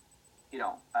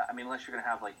 Unless you're going to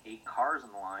have like 8 cars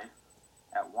on the line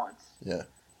at once. Yeah.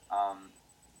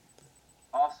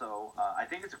 Also, I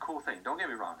think it's a cool thing. Don't get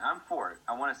me wrong. I'm for it.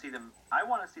 I want to see them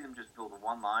just build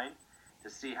one line to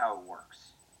see how it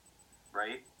works,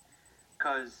 right?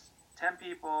 Because 10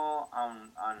 people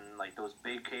on like those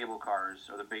big cable cars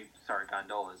or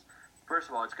gondolas. First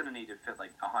of all, it's going to need to fit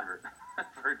like 100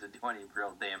 for it to do any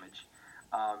real damage.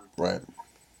 Right.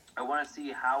 I want to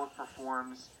see how it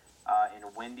performs in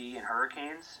windy and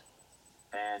hurricanes,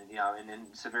 and and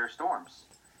in severe storms.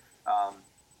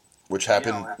 Which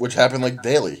happen like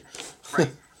daily.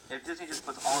 Right. If Disney just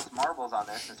puts all its marbles on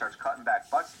this and starts cutting back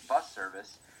bus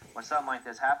service, when something like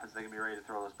this happens, they can be ready to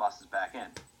throw those buses back in.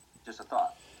 Just a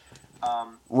thought.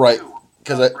 Right.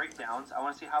 Because breakdowns. I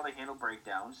want to see how they handle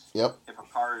breakdowns. Yep. If a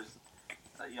car is,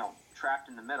 trapped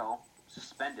in the middle,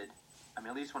 suspended.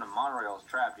 At least when a monorail is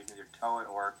trapped, you can either tow it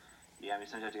or,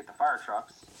 sometimes you have to get the fire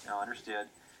trucks. Understood.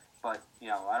 But,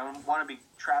 I don't want to be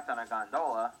trapped on a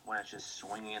gondola when it's just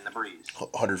swinging in the breeze.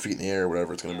 100 feet in the air,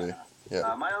 whatever it's going to be.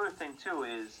 Yeah. My other thing, too,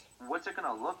 is what's it going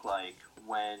to look like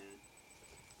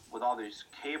with all these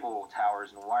cable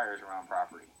towers and wires around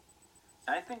property?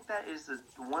 And I think that is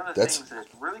one of the things that is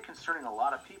really concerning a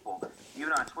lot of people,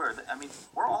 even on Twitter. I think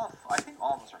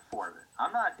all of us are for it.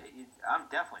 I'm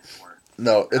definitely for it.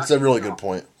 No, it's a really good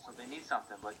point. So they need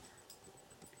something, but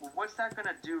what's that going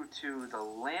to do to the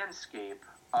landscape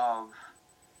of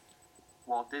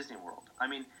Walt Disney World?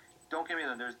 Don't get me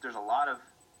wrong. There's a lot of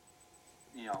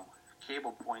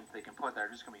cable points they can put that are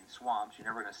just going to be in swamps. You're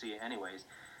never going to see it anyways.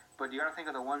 But you got to think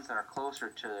of the ones that are closer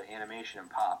to animation and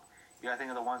pop. You got to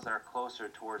think of the ones that are closer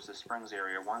towards the Springs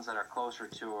area, ones that are closer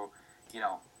to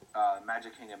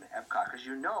Magic Kingdom and Epcot, because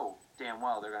damn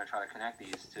well they're going to try to connect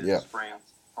these to the Springs,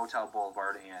 Hotel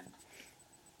Boulevard, and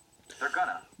they're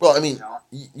gonna. Well,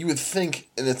 you would think,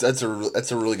 and that's a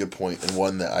really good point, and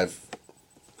one that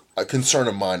a concern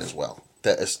of mine as well.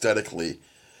 That aesthetically,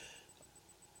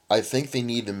 I think they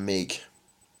need to make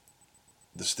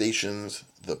the stations,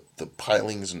 the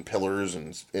pilings and pillars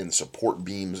and support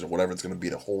beams and whatever it's going to be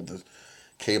to hold the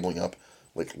cabling up,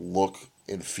 like look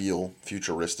and feel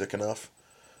futuristic enough,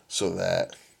 so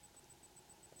that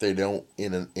they don't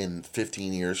in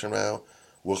 15 years from now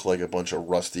look like a bunch of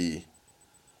rusty,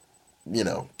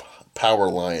 power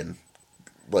line,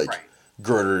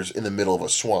 girders in the middle of a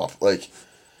swamp.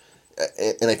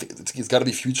 And I think it's got to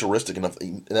be futuristic enough,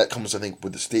 and that comes, I think,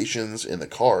 with the stations and the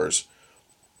cars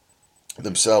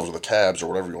themselves, or the cabs, or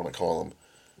whatever you want to call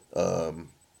them,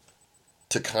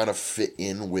 to kind of fit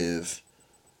in with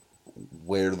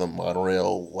where the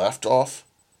monorail left off,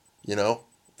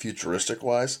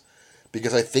 futuristic-wise.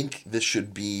 Because I think this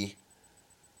should be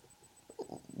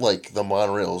like the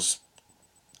monorail's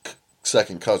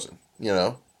second cousin,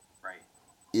 Right.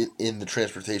 In the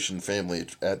transportation family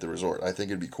at the resort. I think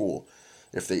it'd be cool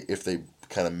if they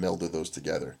kind of melded those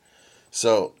together.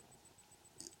 So,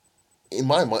 in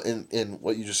my mind, in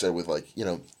what you just said with that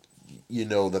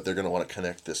they're going to want to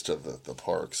connect this to the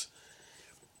parks,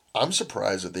 I'm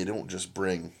surprised that they don't just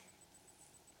bring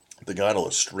the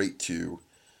gondola straight to,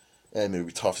 and it would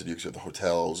be tough to do because you have the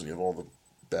hotels and you have all the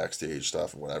backstage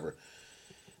stuff and whatever,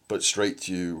 but straight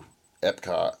to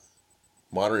Epcot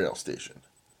monorail station.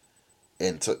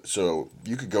 And so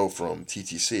you could go from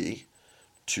TTC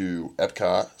to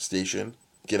Epcot station,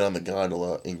 get on the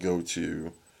gondola, and go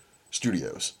to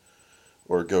Studios,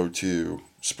 or go to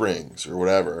Springs, or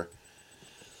whatever.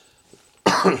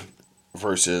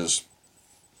 Versus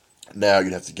now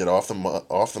you'd have to get off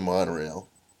the monorail,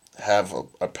 have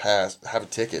a pass, have a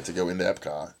ticket to go into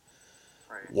Epcot,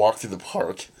 right. Walk through the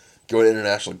park, go to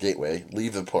International Gateway,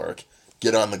 leave the park,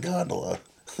 get on the gondola.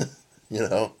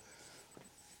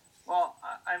 Well,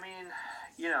 I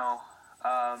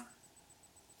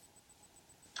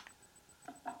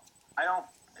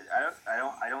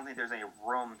don't think there's any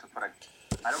room to put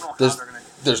I don't know how they're gonna.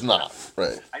 There's not,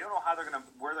 right? I don't know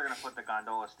where they're gonna put the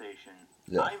gondola station.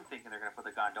 Yeah. I'm thinking they're gonna put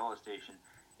the gondola station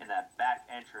in that back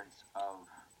entrance of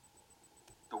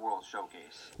the World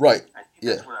Showcase. Right. I think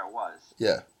that's where that was.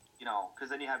 Yeah. because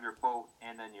then you have your boat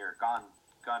and then your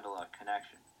gondola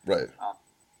connection. Right.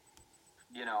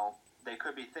 They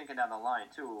could be thinking down the line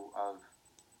too of,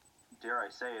 dare I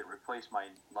say it, replace my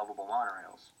lovable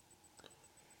monorails.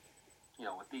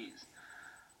 With these.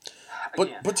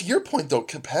 But to your point though,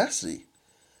 capacity.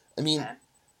 I mean, 10.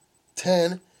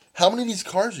 10. How many of these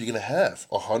cars are you gonna have?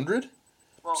 100?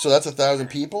 Well, So that's 1,000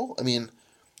 people. I mean,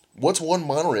 what's one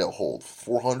monorail hold?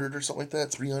 400 or something like that?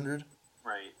 300?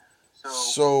 Right.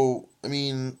 So I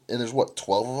mean, and there's what,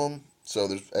 12 of them? So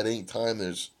there's at any time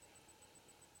there's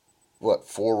what,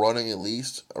 4 running at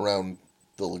least around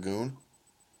the lagoon?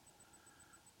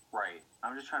 Right.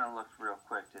 I'm just trying to look real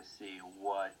quick to see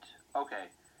what. Okay.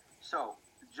 So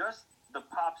just the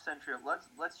Pop Century.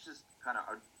 Let's just kind of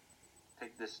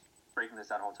take this, breaking this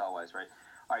down hotel wise, right?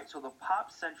 All right. So the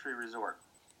Pop Century Resort.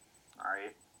 All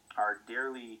right. Are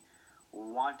dearly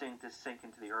wanting to sink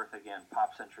into the earth again.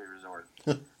 Pop Century Resort.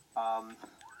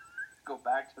 Go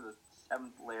back to the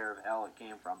 7th layer of hell it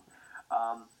came from.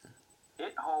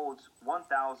 It holds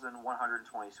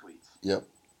 1,120 suites. Yep.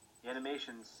 The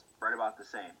animation's right about the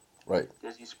same. Right.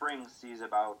 Disney Springs sees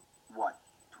about what,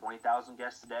 20,000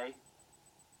 guests a day.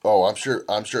 Oh, I'm sure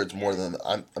it's more than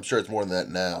I'm sure it's more than that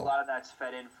A now. lot of that's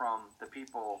fed in from the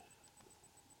people.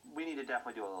 We need to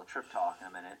definitely do a little trip talk in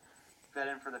a minute. Fed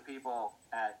in for the people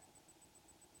at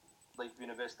Lake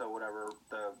Buena Vista, whatever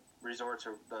the resorts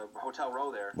or the hotel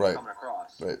row there, Right. coming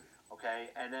across. Right. Okay,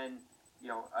 and then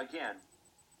again,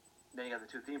 then you got the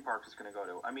 2 theme parks it's going to go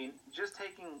to. I mean, just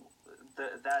taking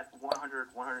that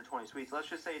 120 suites. Let's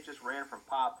just say it just ran from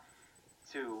Pop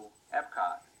to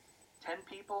Epcot. 10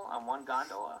 people on one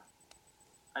gondola.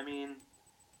 I mean,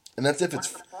 And that's if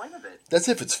what's it's the point of it? That's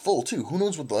if it's full too. Who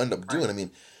knows what they'll end up doing? Right. I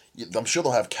mean, I'm sure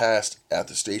they'll have cast at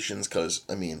the stations because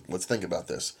I mean, let's think about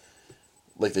this.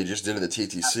 Like they just did at the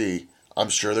TTC, I'm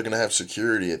sure they're gonna have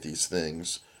security at these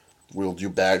things. We'll do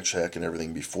bag check and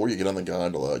everything before you get on the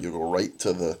gondola. You'll go right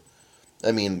to the.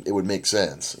 I mean, it would make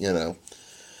sense, I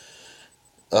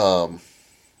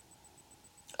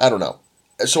don't know.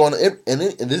 So on it, and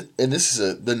this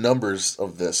is the numbers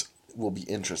of this will be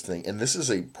interesting, and this is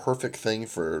a perfect thing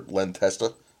for Len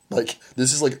Testa. Like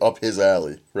this is like up his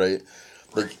alley, right?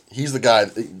 Like he's the guy.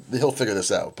 He'll figure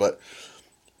this out. But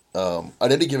on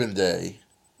any given day,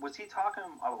 Was he talking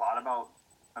a lot about?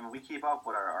 I mean, we keep up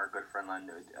with our good friend Len.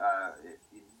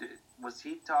 Was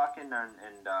he talking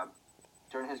and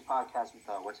during his podcast with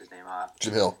what's his name?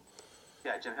 Jim Hill.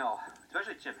 Yeah, Jim Hill.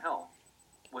 Especially Jim Hill.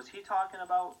 Was he talking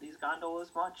about these gondolas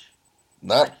much? I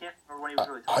Not. can't remember what he was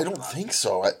really talking I don't about. think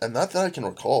so. And not that I can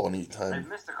recall any I time.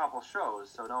 missed a couple shows,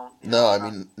 so don't. No, I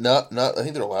mean not. I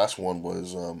think their last one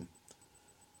was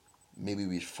maybe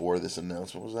before this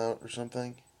announcement was out or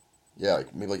something. Yeah,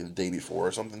 like maybe like the day before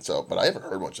or something. So, but I haven't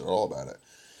heard much at all about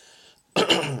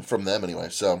it from them anyway.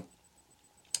 So,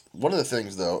 one of the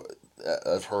things though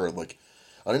I've heard, like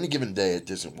on any given day at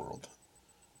Disney World,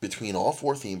 between all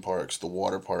 4 theme parks, the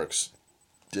water parks,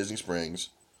 Disney Springs,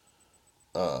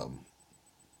 and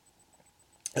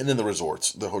then the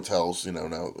resorts, the hotels,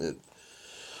 now it,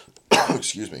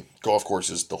 excuse me, golf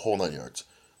courses, the whole 9 yards.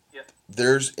 Yep.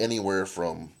 There's anywhere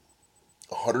from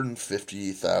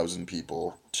 150,000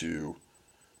 people to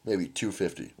maybe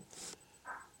 250,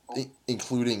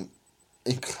 including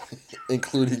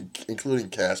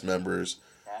cast members,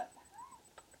 That.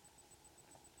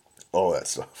 all that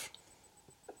stuff.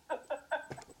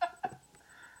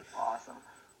 Awesome.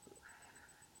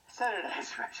 Saturday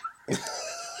special.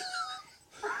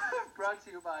 Brought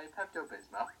to you by Pepto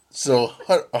Bismol. So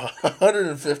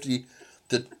 150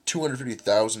 to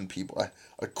 250,000 people,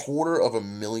 a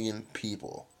 250,000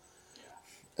 people.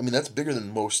 I mean, that's bigger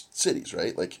than most cities,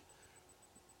 right? Like,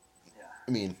 Yeah.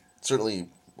 I mean, certainly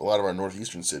a lot of our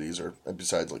northeastern cities are,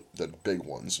 besides like the big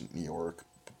ones, New York,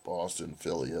 Boston,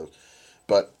 Philly,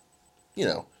 but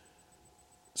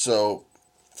so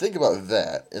think about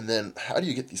that, and then how do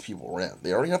you get these people around?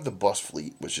 They already have the bus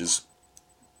fleet, which is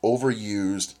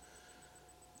overused,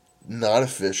 not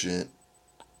efficient,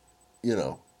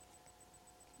 Well,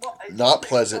 it not makes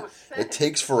pleasant. no It sense.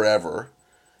 takes forever,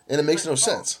 and it makes no Like,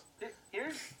 sense.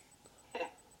 Here's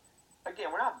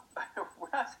again, we're not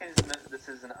saying this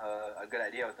isn't a good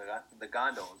idea with the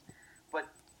gondolas, but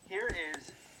here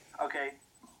is okay.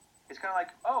 It's kind of like,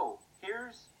 oh,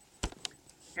 here's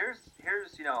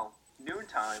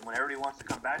noontime when everybody wants to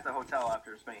come back to the hotel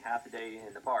after spending half the day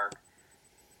in the park.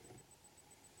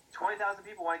 20,000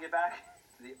 people want to get back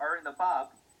to the art and the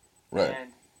pop, Right.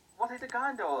 and we'll take the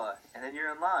gondola, and then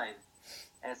you're in line,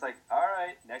 and it's like, all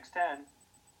right, next 10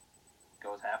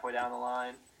 goes halfway down the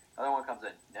line. Another one comes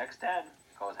in, next 10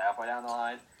 goes halfway down the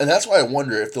line. And that's why I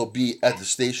wonder if they'll be at the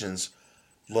stations,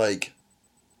 like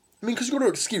I mean, because you go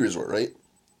to a ski resort, right?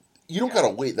 You don't Yeah.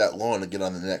 gotta wait that long to get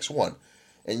on the next one,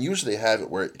 and usually they have it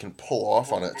where it can pull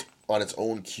off Well, on its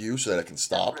own cue so that it can that's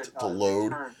stop what it to does.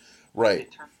 load. It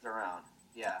Right, turns around.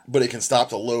 Yeah. but it can stop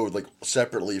to load like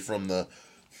separately from the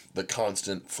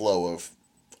constant flow of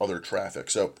other traffic.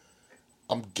 So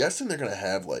I'm guessing they're gonna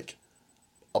have like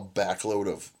a backload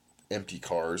of empty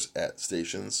cars at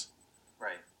stations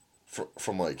Right.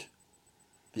 from like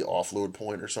the offload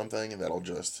point or something, and that'll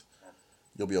just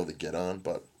you'll be able to get on.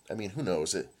 But I mean, who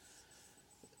knows it?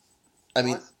 I Well,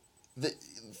 mean, they,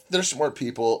 they're smart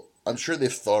people. I'm sure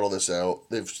they've thought all this out.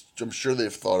 I'm sure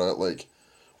they've thought out like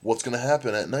what's gonna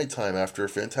happen at nighttime after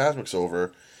Fantasmic's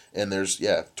over, and there's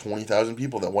 20,000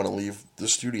 people that want to leave the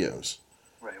studios.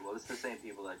 right. Well, it's the same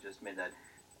people that just made that,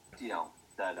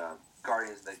 that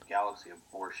Guardians of the Galaxy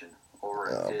abortion over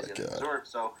at Oh my Disney God. Resort.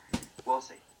 So we'll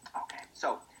see. Okay.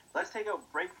 So let's take a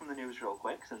break from the news real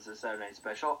quick since it's Saturday Night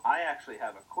Special. I actually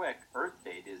have a quick Earth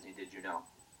Day Disney. Did you know?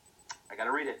 I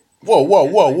gotta read it. Whoa, whoa,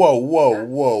 whoa, Disney- whoa, whoa, Yeah.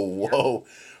 whoa, whoa!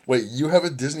 Wait, you have a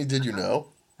Disney? Did you know?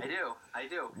 I do. I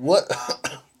do. What?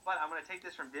 But I'm going to take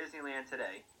this from Disneyland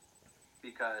today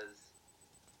because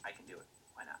I can do it.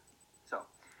 Why not? So,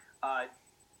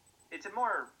 it's a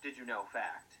more did you know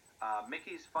fact.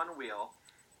 Mickey's Fun Wheel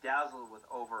dazzled with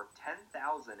over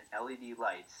 10,000 LED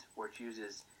lights, which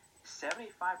uses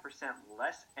 75%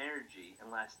 less energy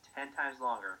and lasts 10 times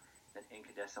longer than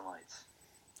incandescent lights.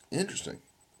 Interesting.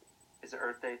 It's an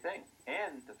Earth Day thing.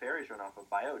 And the ferries run off of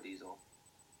biodiesel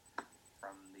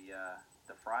from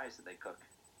the fries that they cook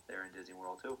there in Disney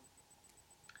World too.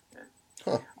 Yeah.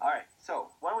 Huh. All right, so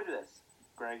why don't we do this,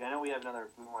 Greg? I know we want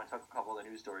to talk a couple of the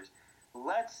news stories.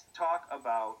 Let's talk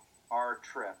about our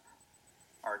trips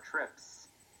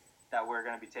that we're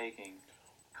going to be taking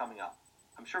coming up.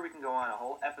 I'm sure we can go on a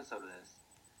whole episode of this.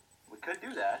 We could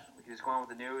do that. We could just go on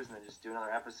with the news and then just do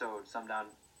another episode some down,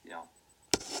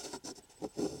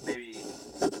 maybe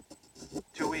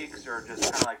 2 weeks or just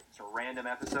kind of like it's a random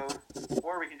episode.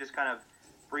 Or we can just kind of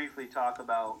briefly talk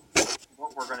about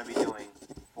what we're going to be doing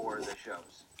for the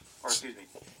shows. Or, excuse me,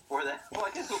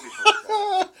 I guess it'll be for the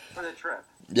show. For the trip.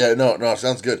 Yeah, no,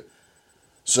 sounds good.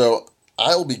 So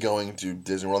I will be going to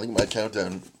Disney World. I think my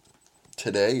countdown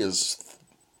today is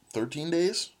 13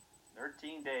 days,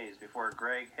 13 days before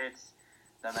Greg hits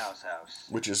the Mouse House.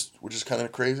 which is kind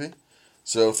of crazy.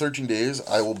 So 13 days,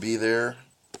 I will be there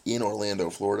in Orlando,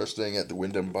 Florida, staying at the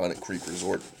Wyndham Bonnet Creek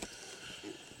Resort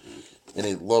in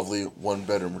a lovely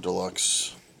one-bedroom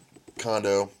deluxe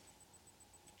condo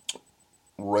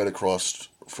right across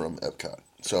from Epcot.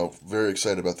 So very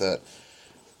excited about that.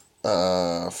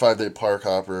 5-day park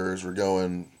hoppers. We're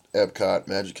going Epcot,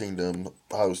 Magic Kingdom,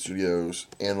 Hollywood Studios,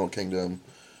 Animal Kingdom.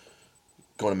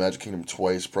 Going to Magic Kingdom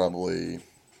twice probably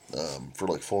for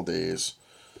like full days.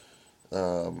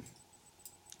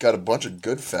 Got a bunch of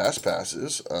good fast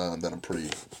passes that I'm pretty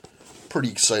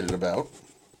excited about,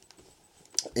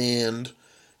 and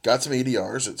got some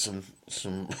ADRs at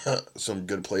some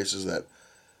good places that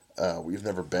we've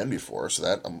never been before. So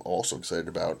that I'm also excited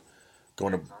about. We're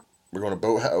going to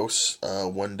Boathouse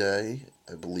one day,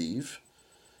 I believe.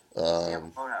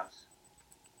 Boathouse.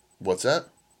 What's that?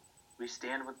 We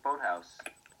stand with Boathouse.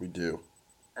 We do.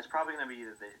 That's probably going to be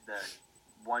the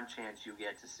one chance you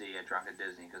get to see at Drunken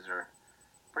Disney because they're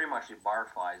pretty much the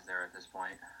barflies there at this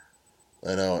point.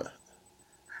 I know it.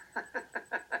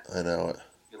 I know it.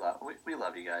 We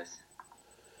love you guys.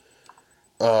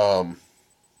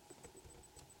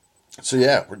 So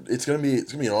yeah, it's gonna be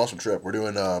an awesome trip. We're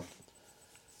doing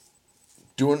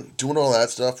doing all that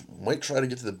stuff. Might try to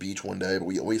get to the beach one day, but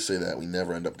we always say that we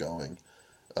never end up going.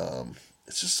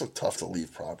 It's just so tough to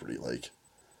leave property. Like,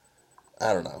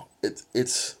 I don't know.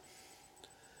 It's.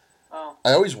 Oh.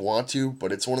 I always want to,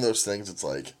 but it's one of those things. It's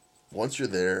like once you're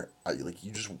there,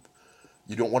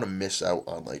 you don't want to miss out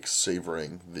on like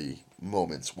savoring the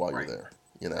moments while you're there.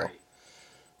 You know,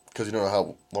 because you don't know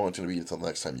how long it's gonna be until the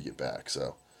next time you get back.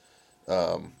 So.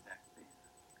 But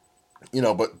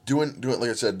doing like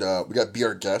I said, we got Be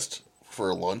Our Guest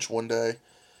for lunch one day,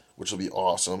 which will be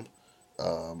awesome.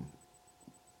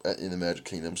 In the Magic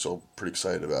Kingdom, so pretty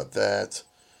excited about that.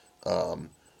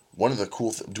 One of the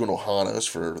cool doing Ohana's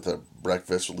for the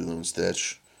breakfast with Lilo and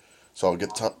Stitch, so I'll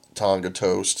get Tonga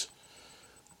toast.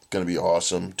 Gonna be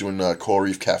awesome. Doing Coral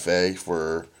Reef Cafe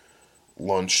for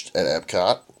lunch at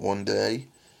Epcot one day.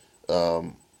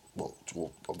 I'll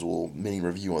do a little mini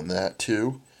review on that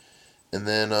too. And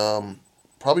then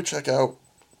probably check out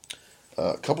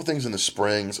a couple things in the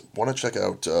Springs. Want to check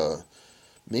out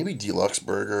maybe Deluxe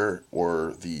Burger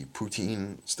or the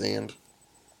poutine stand.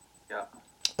 Yeah.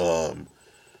 And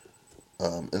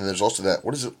there's also that.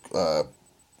 What is it?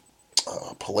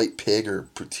 Polite Pig or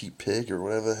Petite Pig or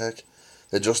whatever the heck.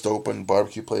 They just opened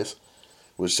barbecue place,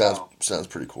 which sounds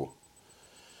pretty cool.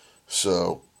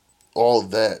 So all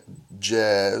of that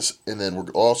jazz, and then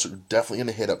we're also definitely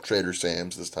gonna hit up Trader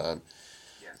Sam's this time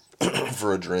Yes.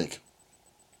 for a drink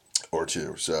or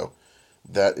two. So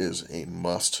that is a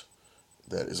must.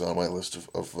 That is on my list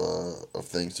of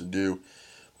things to do.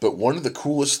 But one of the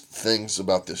coolest things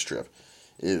about this trip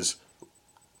is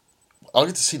I'll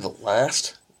get to see the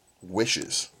last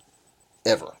wishes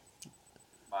ever.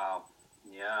 Wow.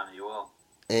 Yeah, you will.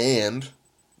 And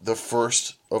the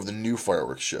first of the new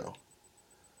fireworks show.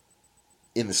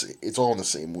 It's all in the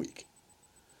same week.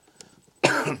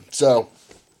 So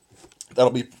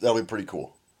that'll be pretty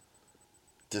cool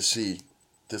to see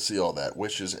all that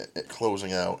wishes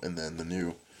closing out, and then the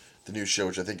new show,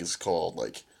 which I think is called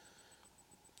like,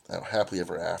 I don't know, Happily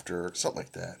Ever After or something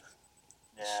like that.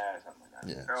 Yeah, something like that.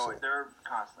 Yeah, They're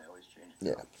constantly always changing.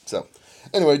 Yeah. So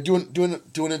anyway, doing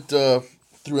it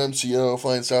through MCO,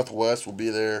 flying Southwest. We'll be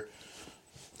there.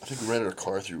 I think we rented a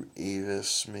car through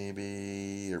Avis,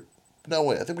 maybe, or no,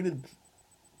 wait. I think we did.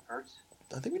 Hertz?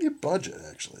 I think we did budget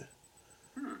actually.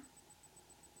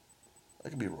 I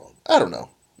could be wrong. I don't know.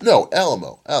 No,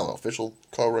 Alamo, official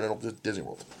car rental Disney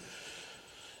World.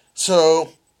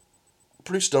 So,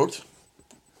 pretty stoked.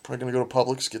 Probably gonna go to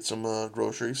Publix, get some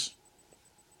groceries.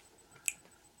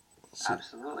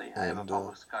 Absolutely. I have a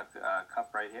Publix cup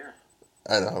right here.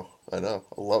 I know. I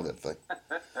love that thing.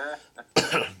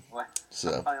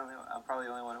 So I'm probably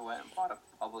the only one who went and bought a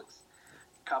Publix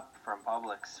cup from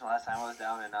Publix last time I was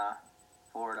down in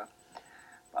Florida.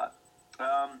 But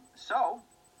so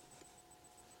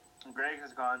Greg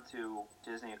has gone to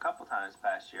Disney a couple times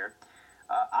past year.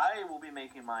 I will be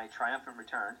making my triumphant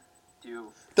return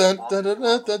to Walt Disney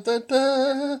World. It's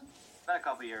been a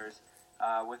couple years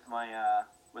with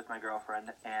my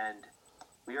girlfriend, and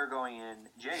we are going in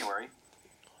January.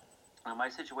 My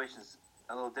situation's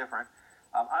a little different.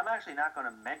 I'm actually not going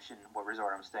to mention what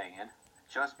resort I'm staying in,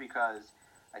 just because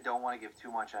I don't want to give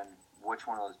too much on which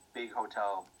one of those big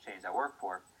hotel chains I work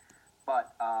for.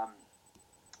 But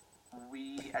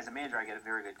as a manager, I get a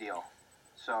very good deal.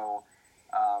 So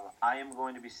I am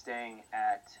going to be staying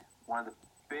at one of the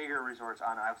bigger resorts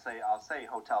on, I'll say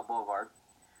Hotel Boulevard.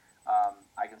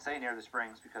 I can say near the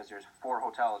Springs because there's 4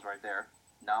 hotels right there,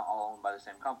 not all owned by the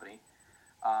same company.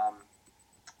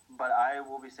 But I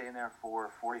will be staying there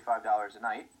for $45 a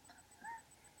night.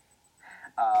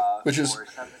 Which is for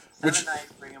seven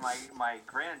nights, bringing my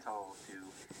grand total to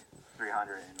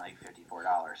 $354 or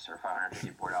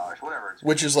 $554, whatever.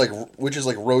 Which is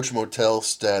like Roach Motel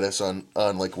status on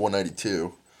like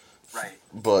 192. Right.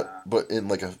 But in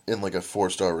like a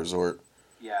 4-star resort.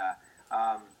 Yeah.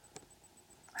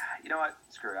 You know what?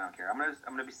 Screw it. I don't care. I'm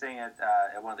gonna be staying at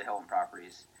one of the Hilton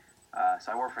properties.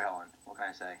 So I work for Hilton. What can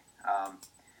I say?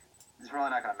 It's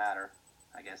really not gonna matter,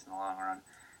 I guess, in the long run.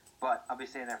 But I'll be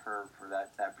staying there for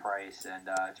that price, and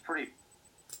it's pretty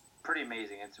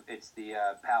amazing. It's the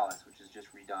Palace, which is just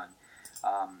redone.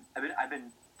 I've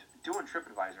been doing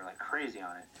TripAdvisor like crazy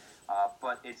on it,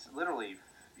 but it's literally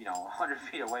 100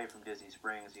 feet away from Disney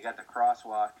Springs. You got the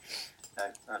crosswalk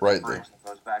that right bridge that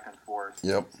goes back and forth.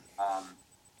 Yep.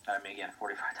 I mean, again,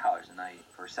 $45 a night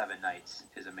for 7 nights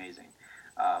is amazing.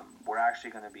 We're actually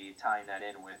going to be tying that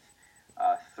in with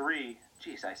 3.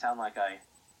 Geez, I sound like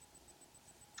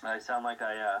this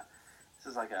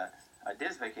is like a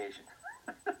Diz vacation.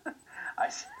 I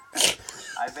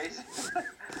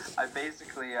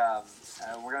basically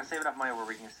we're gonna save enough money where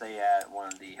we can stay at one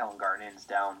of the Hilton Garden Inns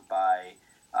down by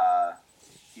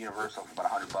Universal for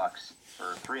about $100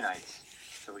 for 3 nights,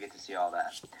 so we get to see all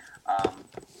that.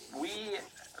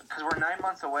 Because we're 9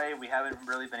 months away, we haven't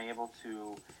really been able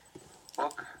to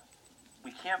book.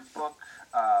 We can't book.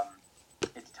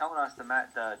 It's telling us the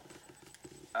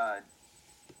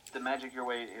Magic Your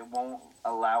Way, it won't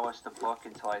allow us to book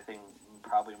until I think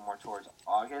probably more towards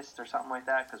August or something like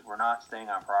that, because we're not staying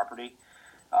on property.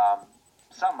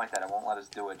 Something like that. It won't let us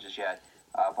do it just yet.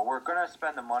 But we're going to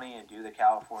spend the money and do the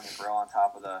California Grill on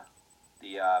top of the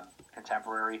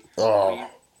Contemporary. Oh.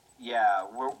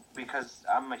 Because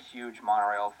I'm a huge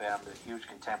monorail fan. I'm a huge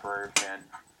Contemporary fan.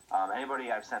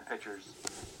 Anybody I've sent pictures,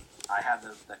 I have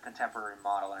the Contemporary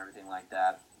model and everything like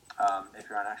that. If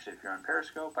you're on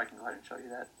Periscope, I can go ahead and show you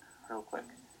that real quick.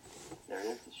 There it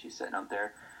is. She's sitting up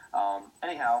there.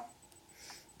 Anyhow,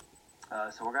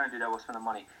 so we're going to do that. We'll spend the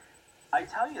money. I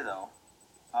tell you, though,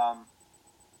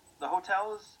 the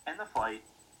hotels and the flight,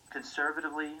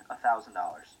 conservatively, $1,000.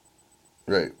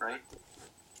 Right. Right?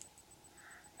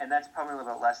 And that's probably a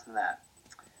little bit less than that.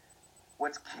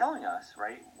 What's killing us,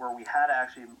 right, where we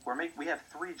have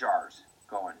 3 jars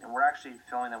going, and we're actually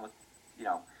filling them with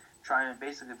trying to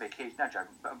basically vacation, not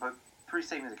driving, but 3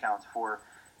 savings accounts for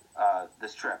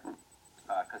this trip,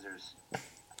 because there's a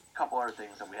couple other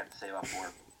things that we have to save up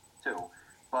for too.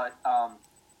 But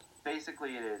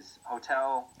basically, it is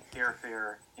hotel,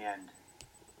 airfare, and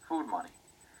food money.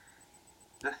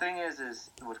 The thing is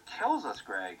what kills us,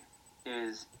 Greg,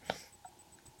 is,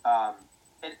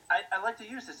 and I like to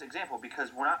use this example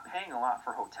because we're not paying a lot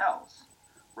for hotels,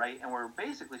 right? And we're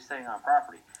basically staying on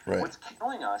property. Right. What's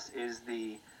killing us is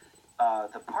the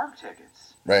park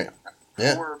tickets. Right.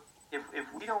 Yeah. Or if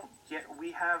we don't get,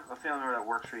 we have a family member that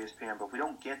works for ESPN, but if we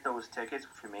don't get those tickets,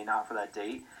 which we may not for that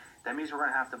date, that means we're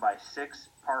going to have to buy 6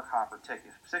 park hopper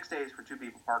tickets, 6 days for 2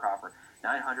 people park hopper,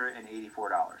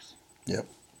 $984. Yep.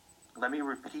 Let me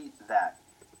repeat that,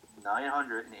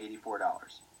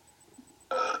 $984.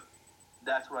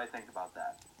 That's what I think about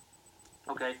that.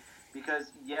 Okay,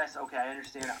 because yes, okay, I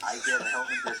understand. I get a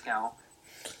Hilton discount.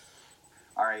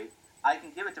 All right, I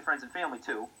can give it to friends and family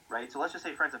too, right? So let's just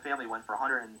say friends and family went for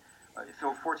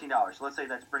 $14. So let's say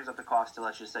that brings up the cost to,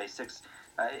 let's just say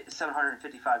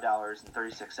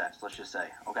 $755.36. Let's just say,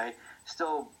 okay,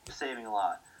 still saving a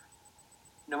lot.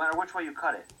 No matter which way you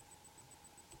cut it,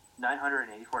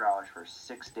 $984 for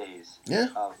 6 days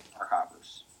of our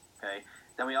hoppers. Okay,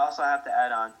 then we also have to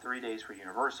add on 3 days for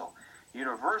Universal.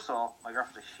 Universal, my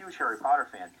girlfriend's a huge Harry Potter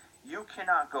fan. You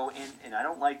cannot go in, and I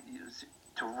don't like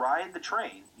to ride the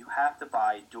train. You have to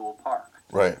buy dual park.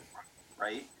 Right.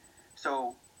 Right.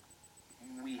 So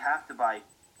we have to buy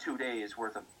 2 days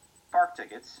worth of park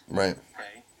tickets. Right.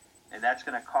 Okay, and that's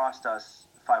going to cost us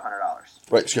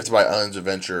 $500. Right. So you have to buy Islands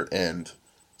Adventure and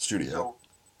Studio. So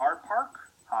our park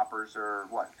hoppers are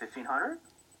what, $1,500?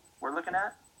 We're looking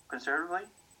at conservatively,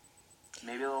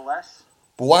 maybe a little less.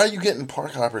 But why are you getting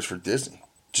park hoppers for Disney?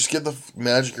 Just get the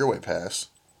Magic Your Way pass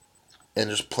and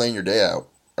just plan your day out.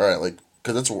 All right, like,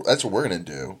 because that's what we're gonna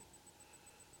do.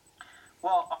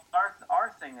 Well,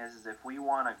 our thing is if we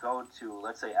want to go to,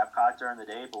 let's say, Epcot during the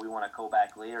day, but we want to go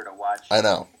back later to watch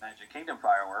Magic Kingdom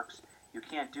fireworks, you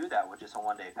can't do that with just a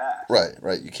 1-day pass.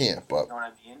 Right, you can't. But you know what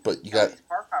I mean? But you got these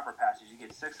park hopper passes. You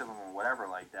get 6 of them or whatever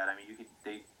like that. I mean,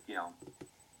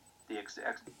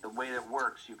 the way that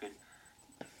works, you can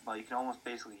almost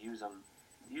basically use them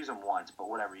once, but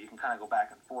whatever. You can kind of go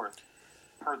back and forth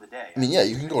per the day. I mean, yeah,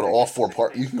 you can go to all 4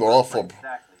 parks. You can go to all 4.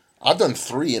 Exactly. I've done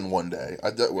 3 in one day.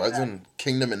 I've done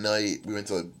Kingdom at night. We went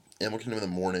to Animal Kingdom in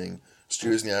the morning,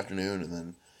 Studios in the afternoon, and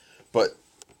then. But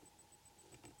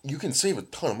you can save a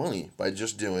ton of money by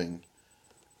just doing,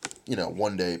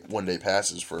 1 day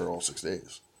passes for all 6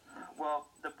 days. Well,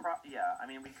 I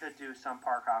mean, we could do some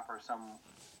park hopper, some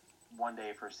 1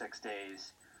 day for 6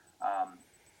 days.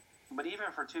 But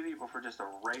even for 2 people for just a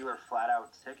regular flat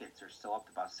out tickets, they're still up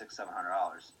to about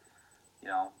 $600-700.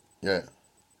 Yeah.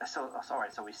 So all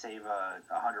right. So we save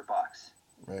 $100.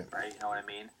 Right. Right. You know what I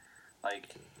mean?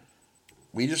 Like.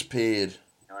 We just paid. You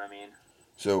know what I mean?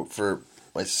 So for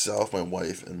myself, my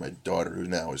wife, and my daughter, who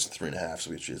now is 3.5,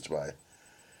 so she has to buy.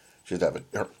 She has to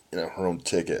have her own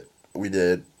ticket. We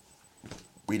did.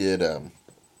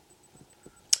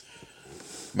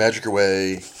 Magic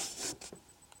Away.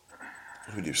 What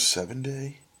did we do? 7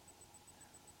 day?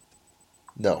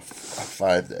 No,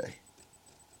 5 day.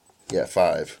 Yeah,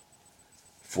 5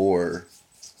 for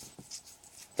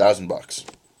 $1,000,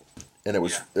 and it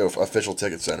was official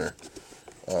ticket center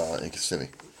in Kissimmee.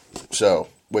 So,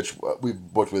 which we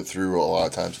booked with through a lot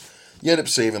of times. You end up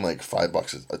saving like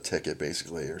 $5 a ticket,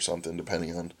 basically, or something,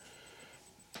 depending on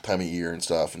time of year and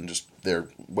stuff, and just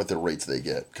what their rates they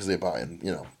get, because they buy in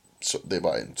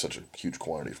such a huge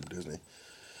quantity from Disney.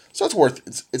 So it's worth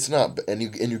it's not, and you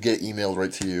get it emailed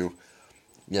right to you.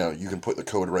 You can put the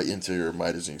code right into your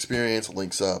My Disney Experience. It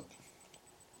links up.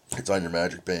 It's on your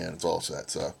Magic Band. It's all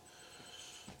set. So,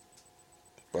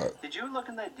 but did you look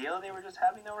in that deal they were just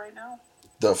having though right now?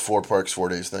 The 4 parks, 4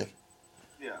 days thing.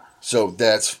 Yeah. So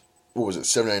that's what was it,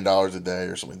 $79 a day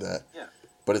or something like that. Yeah.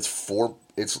 But it's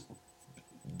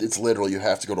literally you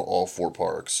have to go to all 4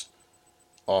 parks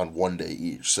on 1 day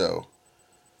each. So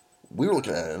we were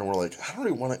looking at it and we're like, I don't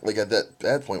really want to, like, at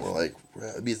that point we're like,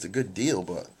 well, I mean, it's a good deal,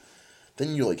 but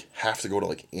then you like have to go to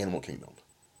like Animal Kingdom.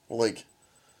 Well, like,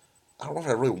 I don't know if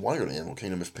I really want to go to Animal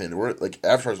Kingdom if Pandora, like,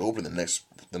 Avatar's open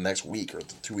the next week or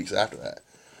 2 weeks after that.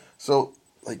 So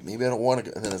like, maybe I don't want to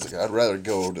go. And then it's like, I'd rather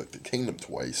go to the Kingdom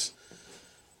twice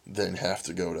than have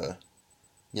to go to,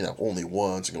 only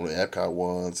once and go to Epcot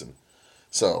once. And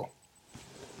so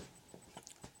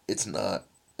it's not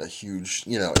a huge,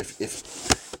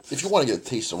 if you want to get a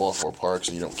taste of all 4 parks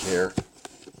and you don't care,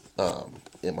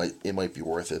 it might be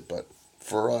worth it. But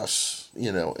for us,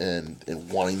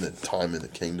 and wanting the time in the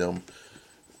Kingdom,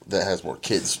 that has more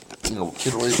kids,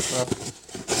 kid related stuff.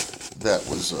 That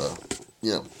was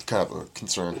kind of a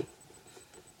concern.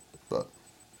 But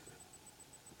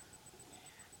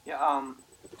Yeah.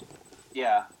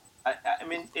 Yeah. I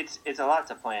mean, it's a lot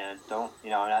to plan. Don't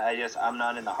and I'm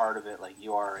not in the heart of it like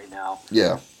you are right now.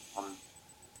 yeah,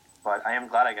 But I am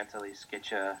glad I got to at least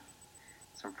get you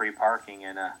some free parking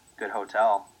and a good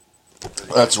hotel.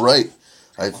 that's right.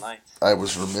 Nights. I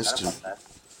was remiss That.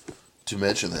 to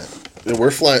mention that. And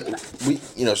we're flying.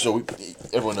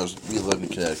 Everyone knows we live in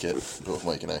Connecticut, both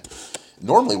Mike and I.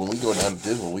 Normally, when we go down to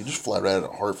Disney, we just fly right out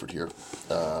of Hartford here,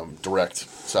 direct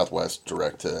Southwest,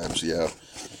 direct to MCO.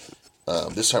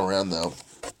 This time around, though,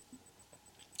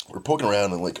 we're poking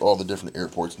around in like all the different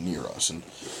airports near us, and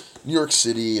New York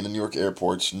City and the New York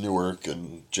airports, Newark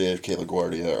and JFK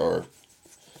LaGuardia are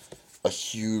a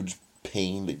huge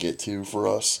pain to get to for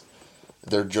us.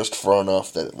 They're just far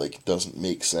enough that it doesn't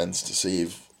make sense to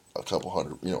save a couple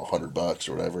hundred, $100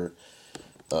 or whatever.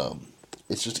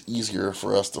 It's just easier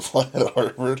for us to fly out of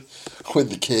Hartford with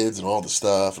the kids and all the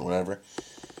stuff and whatever.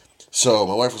 So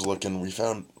my wife was looking. We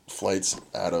found flights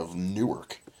out of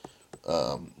Newark,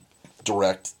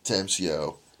 direct to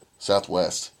MCO,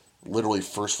 Southwest. Literally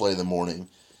first flight of the morning.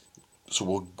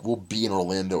 So we'll be in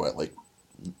Orlando at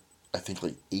I think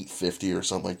 8:50 or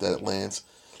something like that. It lands.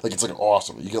 It's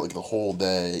awesome. You get the whole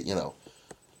day.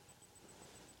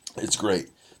 It's great.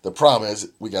 The problem is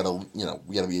we gotta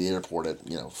be at the airport at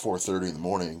 4:30 in the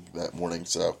morning that morning.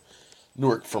 So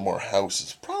Newark from our house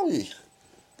is probably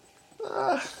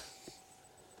what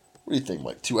do you think,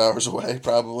 Mike? 2 hours away,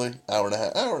 probably hour and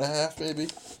a half maybe.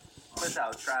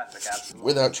 Without traffic, absolutely.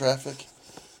 Without traffic,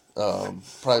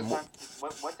 probably more.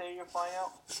 What day are you flying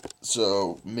out?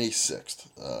 So May 6th,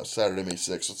 Saturday, May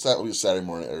 6th. So that will be Saturday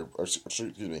morning, or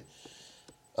excuse me.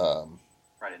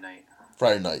 Friday night.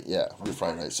 Friday night, yeah, it'll be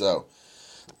Friday night. So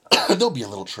there'll be a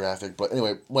little traffic, but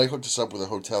anyway, Mike hooked us up with a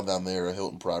hotel down there, a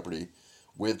Hilton property,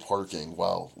 with parking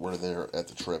while we're there at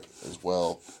the trip as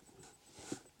well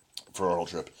for our whole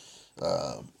trip.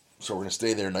 So we're gonna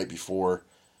stay there night before,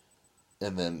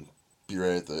 and then be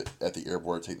ready at the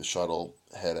airport, take the shuttle,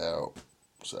 head out.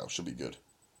 So should be good.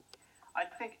 I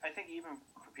think even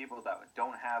for people that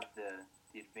don't have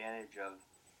the advantage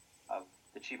of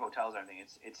the cheap hotels and everything,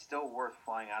 it's still worth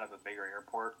flying out of a bigger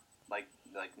airport like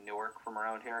Newark from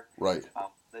around here. Right.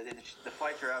 The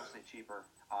flights are obviously cheaper,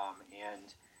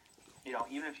 and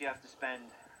even if you have to spend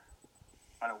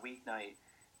on a weeknight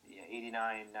 $89,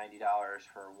 $90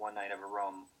 for one night of a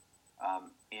room,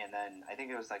 and then I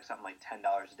think it was something like $10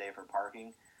 a day for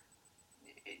parking.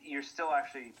 You're still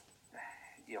actually,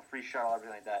 free shuttle,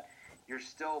 everything like that. You're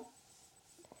still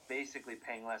basically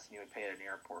paying less than you would pay at an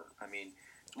airport. I mean,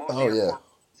 most airports,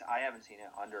 I haven't seen it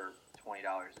under $20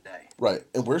 a day. Right,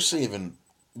 and we're saving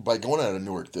by going out of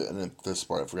Newark. And this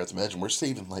part I forgot to mention, we're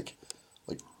saving like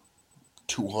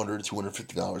 $200,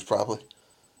 $250 probably.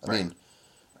 I mean,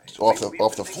 off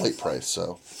the flight price.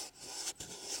 So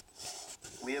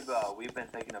we've been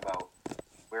thinking about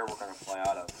where we're going to fly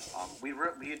out of.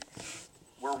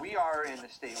 Where we are in the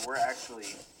state, we're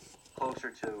actually closer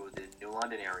to the New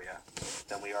London area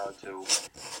than we are to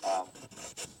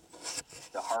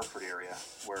the Hartford area,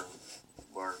 where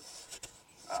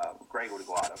Greg would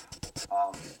go out of.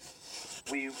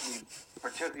 We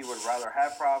particularly would rather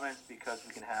have Providence because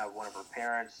we can have one of our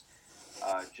parents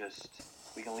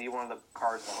we can leave one of the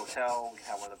cars in the hotel. We can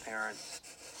have one of the parents,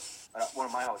 one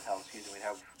of my hotels, excuse me. We'd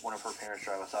have one of her parents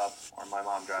drive us up, or my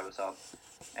mom drive us up,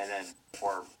 and then,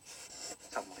 or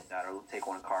something like that, or take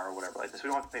one car or whatever like this. We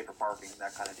don't have to pay for parking,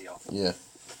 that kind of deal. yeah,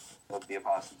 It would be a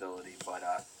possibility, but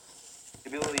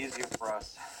it'd be a little easier for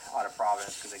us out of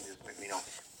Providence because they can just,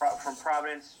 from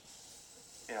Providence,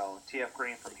 TF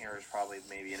Green from here is probably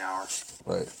maybe an hour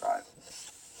right. drive.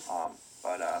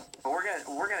 But we're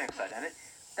getting excited, and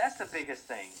that's the biggest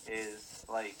thing is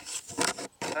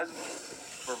because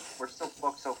we're still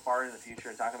booked so far in the future.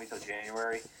 It's not gonna be till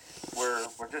January.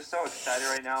 We're just so excited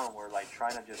right now, and we're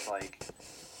trying to just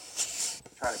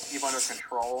try to keep under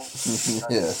control.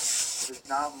 Yeah. There's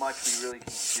not much we really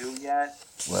can do yet.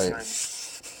 Right.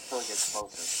 Until it gets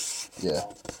closer. Yeah.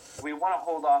 We want to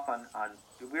hold off on.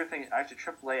 We were thinking actually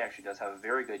AAA actually does have a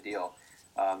very good deal.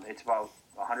 It's about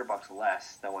 $100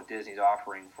 less than what Disney's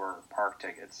offering for park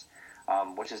tickets,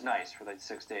 which is nice for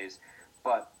 6 days.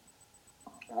 But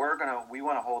we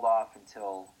want to hold off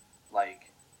until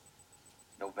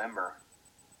November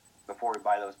before we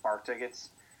buy those park tickets,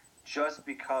 just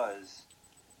because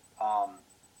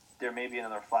there may be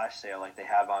another flash sale like they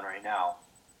have on right now,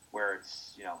 where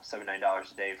it's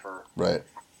 $79 a day for right.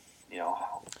 You know.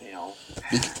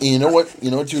 You know what,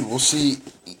 dude? We'll see.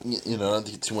 Not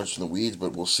to get too much in the weeds,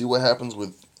 but we'll see what happens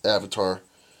with Avatar,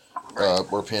 Right.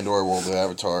 or Pandora World of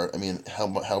Avatar. I mean,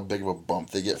 how big of a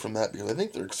bump they get from that, because I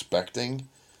think they're expecting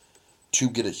to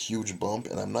get a huge bump,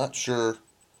 and I'm not sure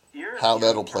how You're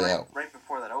that'll play right, out. right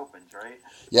before that opens, right?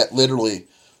 Yet, literally,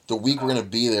 the week we're Oh, gonna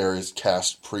be there is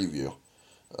cast preview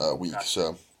week. gotcha.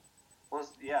 So Well,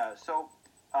 yeah. So,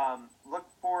 look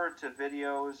forward to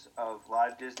videos of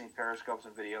live Disney periscopes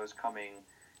and videos coming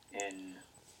in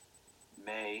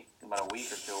May, about a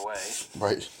week or two away,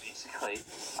 right, basically.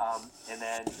 And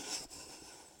then,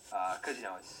 because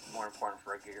it's more important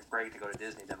for Greg to go to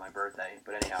Disney than my birthday.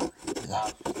 But anyhow,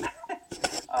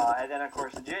 um, and then of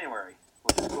course in January,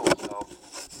 which is cool. So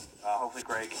hopefully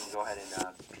Greg can go ahead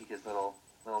and peek his little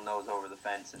nose over the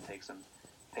fence and take some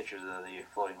pictures of the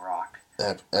floating rock.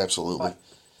 absolutely.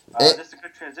 But And this is a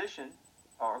good transition.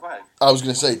 Oh, go ahead. I was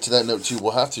gonna say, to that note too,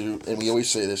 we'll have to, and we always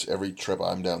say this every trip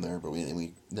I'm down there, but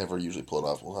we never usually pull it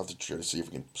off. We'll have to try to see if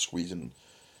we can squeeze in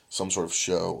some sort of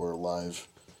show or live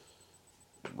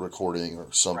recording or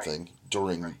Right. something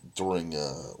during Right.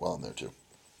 while I'm there too.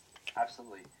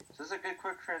 Absolutely. So this is a good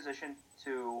quick transition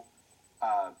to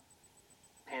uh,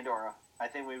 Pandora. I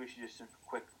think maybe we should do some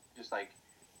quick, just like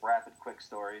rapid, quick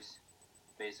stories,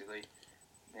 basically,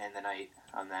 and the night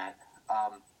on that.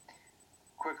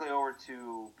 Quickly over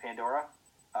to Pandora.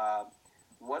 Uh,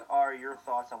 what are your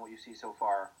thoughts on what you see so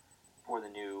far for the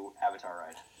new Avatar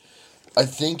ride? I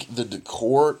think the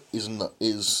decor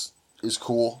is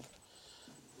cool.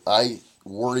 I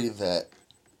worry that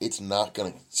it's not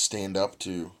going to stand up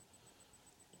to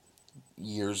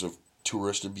years of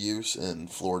tourist abuse and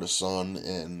Florida sun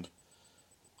and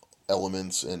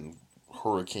elements and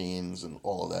hurricanes and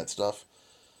all of that stuff.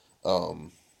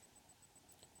 Um,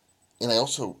 and I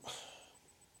also,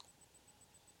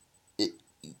 it,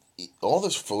 all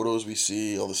those photos we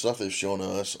see, all the stuff they've shown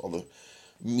us, all the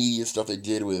media stuff they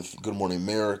did with Good Morning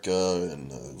America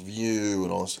and View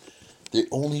and all this, they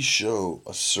only show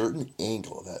a certain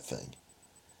angle of that thing,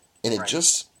 and it Right.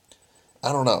 just,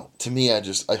 I don't know. To me,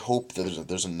 I hope that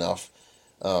there's enough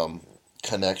um,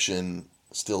 connection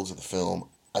still to the film.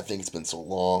 I think it's been so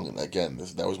long, and again,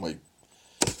 that was my,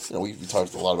 we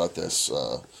talked a lot about this.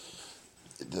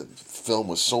 The film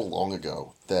was so long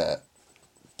ago that,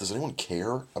 does anyone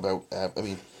care about? I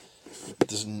mean,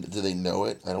 do they know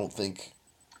it? I don't think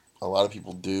a lot of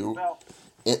people do, Well,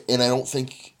 and I don't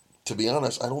think, to be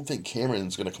honest, I don't think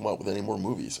Cameron's going to come out with any more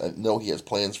movies. I know he has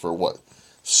plans for what,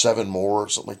 7 more or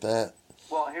something like that.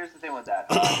 well, here's the thing with that.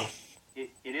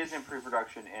 It is in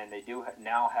pre-production, and they do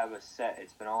now have a set.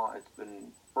 It's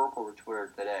been broke over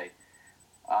Twitter today.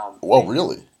 Well,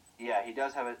 really? Yeah, he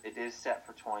does have it. It is set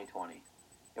for 2020.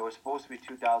 It was supposed to be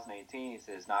 2018. He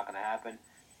said it's not going to happen.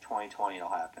 2020 it'll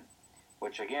happen,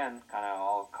 which again kind of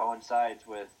all coincides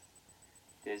with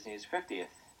Disney's 50th,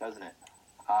 doesn't it?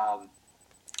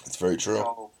 It's very true.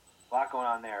 So a lot going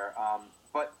on there.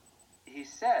 But he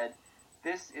said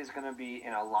this is going to be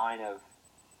in a line of.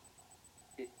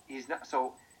 He's not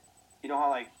so. You know how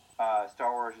like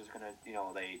Star Wars is going to.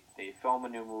 They film a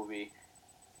new movie.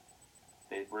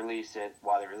 They release it.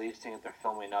 While they're releasing it, they're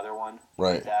filming another one.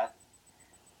 Right. Like that.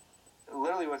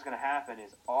 Literally, what's going to happen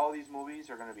is all these movies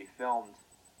are going to be filmed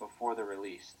before they're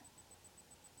released.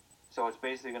 So it's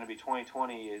basically going to be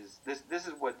 2020. This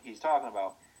is what he's talking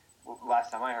about.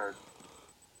 Last time I heard,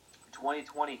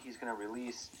 2020 he's going to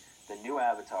release the new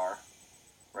Avatar,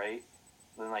 right?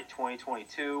 Then like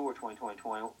 2022 or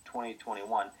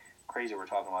 2021. Crazy, we're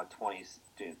talking about 20s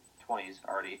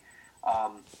already.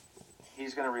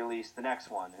 He's going to release the next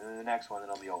one, and then the next one, then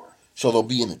it'll be over. So they'll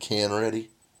be in the can already?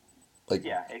 Like,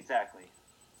 Yeah, exactly.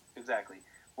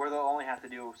 Where they'll only have to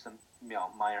do some,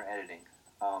 minor editing.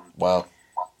 wow.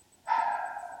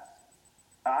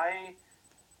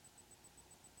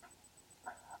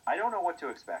 I don't know what to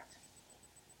expect.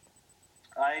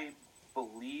 I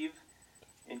believe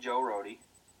in Joe Rohde.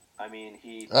 I mean,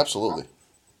 Absolutely.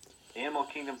 Animal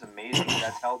Kingdom's amazing.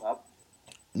 That's held up.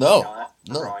 No. That's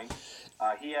No. growing.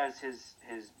 He has his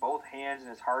both hands and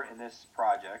his heart in this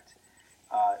project.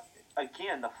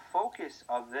 Again, the focus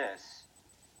of this,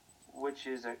 which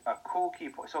is a cool key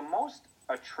point. So most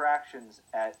attractions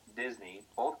at Disney,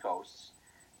 both coasts,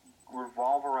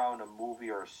 revolve around a movie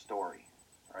or a story,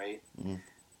 right? Mm-hmm.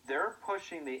 They're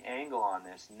pushing the angle on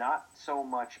this, not so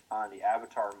much on the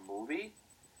Avatar movie,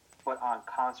 but on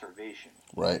conservation.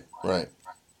 Right.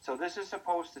 So this is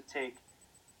supposed to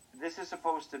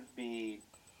be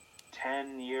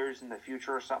 10 years in the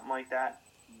future or something like that.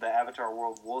 The Avatar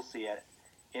world we'll see at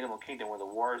Animal Kingdom, where the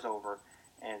war is over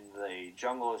and the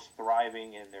jungle is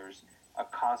thriving and there's a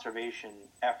conservation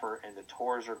effort and the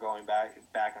tours are going back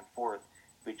and forth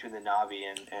between the Na'vi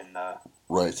and the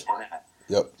Right. and that.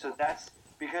 Yep. So that's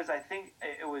because I think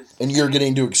it was. And you're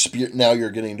getting to experience now. You're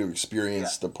getting to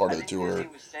experience the part I of the think tour.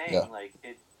 Disney was saying Yeah. like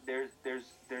it.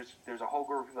 There's a whole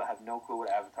group of people that have no clue what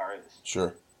Avatar is.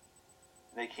 Sure.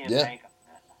 They can't Yeah. bank on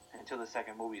that until the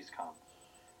second movies come.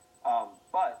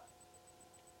 But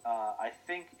I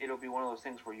think it'll be one of those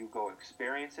things where you go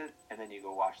experience it and then you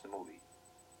go watch the movie.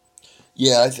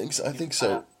 Yeah, I think so. I think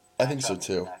so. I think so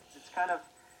too. It's kind of,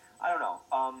 I don't know.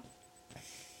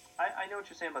 I know what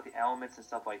you're saying about the elements and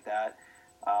stuff like that.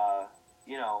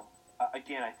 You know,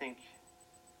 again, I think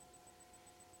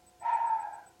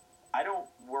I don't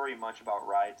worry much about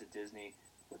rides at Disney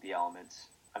with the elements.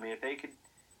 I mean, if they could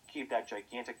keep that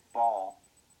gigantic ball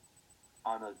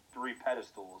on the 3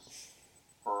 pedestals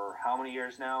for how many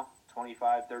years now?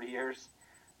 25, 30 years?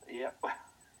 Yeah,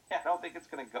 I don't think it's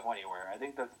going to go anywhere. I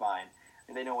think that's fine.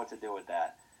 And they know what to do with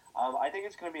that. I think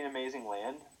it's going to be an amazing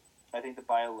land. I think the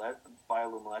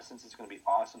bioluminescence is going to be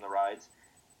awesome, the rides.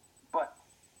 But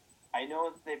I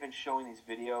know that they've been showing these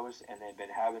videos and they've been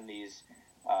having these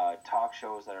talk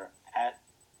shows that are at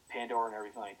Pandora and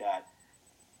everything like that.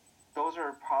 Those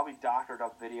are probably doctored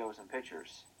up videos and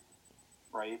pictures,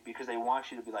 right? Because they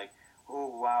want you to be like,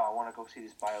 oh, wow, I want to go see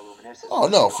this bioluminescence. Oh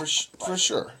no, for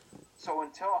sure. So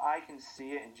until I can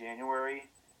see it in January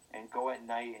and go at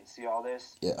night and see all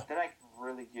this, Yeah. then I can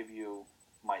really give you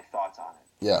my thoughts on it.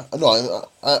 Yeah, no,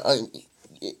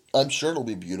 I'm sure it'll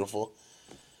be beautiful.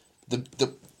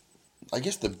 I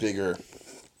guess the bigger.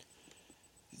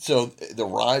 So the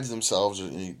rides themselves are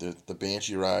the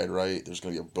Banshee ride, right? There's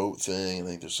going to be a boat thing. I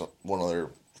think there's one other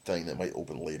thing that might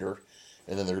open later,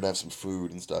 and then they're going to have some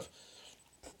food and stuff.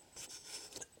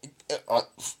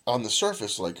 On the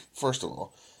surface, like, first of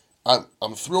all,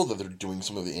 I'm thrilled that they're doing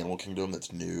some of the Animal Kingdom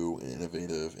that's new and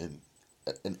innovative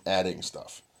and adding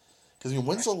stuff. Because I mean,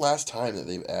 when's the last time that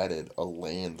they've added a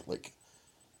land like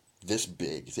this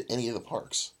big to any of the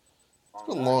parks? It's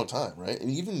been a long time, right? And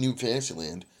even New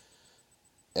Fantasyland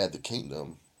at the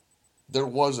Kingdom, there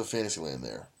was a Fantasyland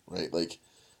there, right? Like,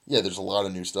 yeah, there's a lot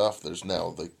of new stuff. There's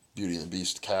now like Beauty and the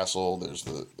Beast Castle. There's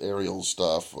the Ariel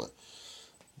stuff,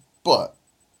 but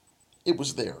it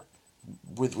was there.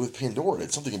 With Pandora,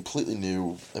 it's something completely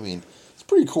new. I mean, it's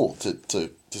pretty cool to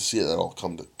see that all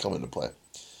come into play.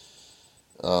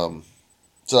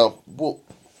 So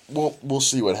we'll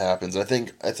see what happens. I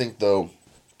think though,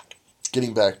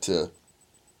 getting back to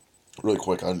really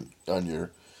quick on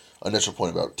your initial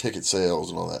point about ticket sales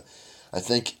and all that, I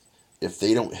think if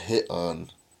they don't hit on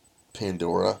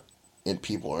Pandora and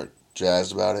people aren't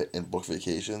jazzed about it and book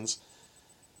vacations,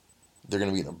 they're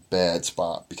going to be in a bad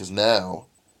spot because now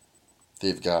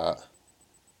they've got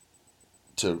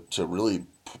to really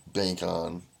bank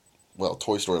on, well,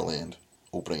 Toy Story Land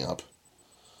opening up.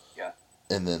 Yeah.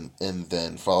 And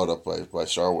then followed up by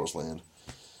Star Wars Land.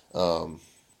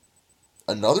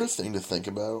 Another thing to think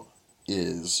about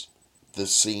is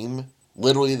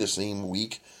literally the same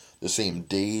week, the same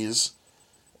days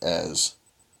as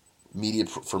media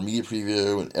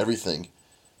preview and everything.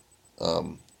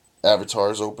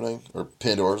 Avatar's opening or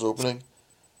Pandora's opening.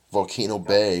 Volcano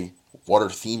Bay water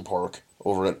theme park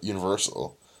over at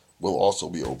Universal will also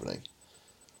be opening.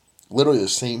 Literally the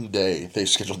same day they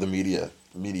scheduled the media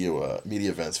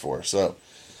events for. So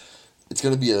it's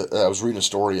going to be I was reading a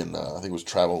story in I think it was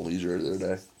Travel and Leisure the other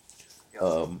day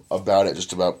about it,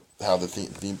 just about how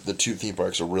the two theme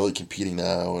parks are really competing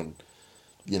now, and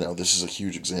this is a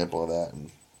huge example of that.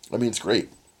 And I mean, it's great.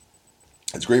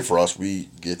 It's great for us. We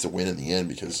get to win in the end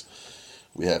because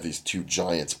we have these two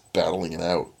giants battling it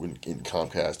out in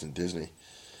Comcast and Disney.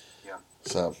 Yeah.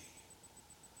 So.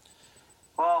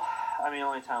 Well, I mean,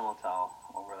 only time will tell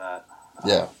over that.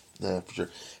 Yeah, for sure.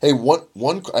 Hey,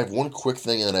 I have one quick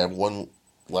thing, and then I have one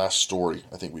last story.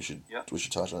 I think we should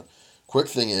touch on. Quick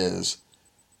thing is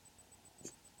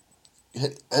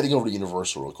heading over to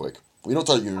Universal real quick. We don't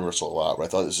talk Universal a lot, but I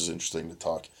thought this was interesting to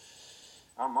talk.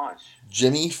 Not much.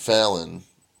 Jimmy Fallon,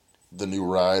 the new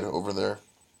ride over there.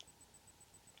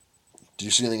 Do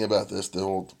you see anything about this? The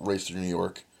whole Race Through New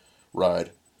York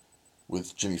ride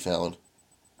with Jimmy Fallon.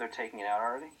 They're taking it out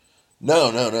already?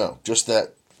 No. Just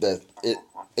that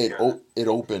it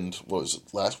opened. What was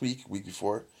it, last week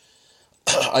before?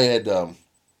 I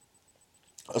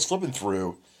was flipping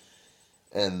through,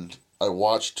 and I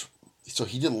watched. So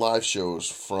he did live shows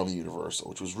from Universal,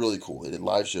 which was really cool. They did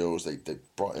live shows. They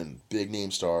brought in big name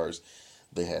stars.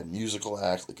 They had musical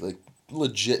acts, like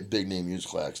legit big name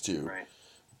musical acts too. Right.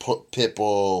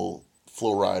 Pitbull,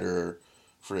 Flo Rida,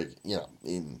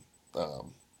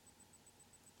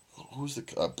 who's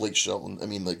the Blake Shelton? I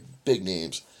mean, like big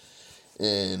names,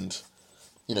 and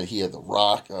he had The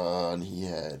Rock on. He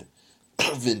had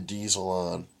Vin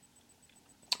Diesel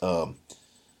on.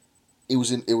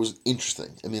 it was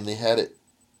interesting. I mean, they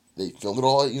filmed it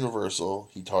all at Universal.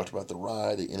 He talked about the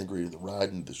ride. They integrated the ride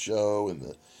into the show,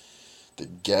 and the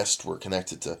guests were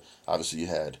connected to. Obviously, you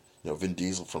had Vin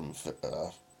Diesel from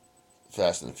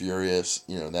Fast and the Furious.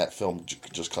 That film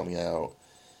just coming out,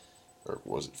 or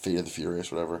was it Fate of the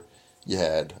Furious, whatever. You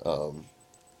had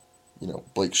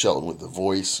Blake Shelton with The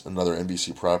Voice, another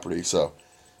NBC property. So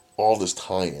all this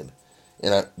tie-in,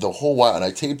 and the whole while, and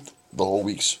I taped the whole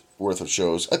week's worth of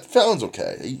shows. Fallon's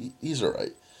okay. He's all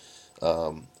right.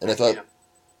 And I thought,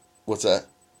 what's that?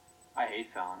 I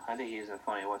hate Fallon. I think he isn't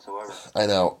funny whatsoever. I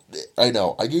know.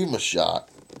 I gave him a shot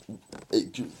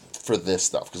for this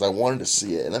stuff because I wanted to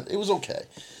see it, and it was okay.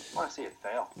 I want to see it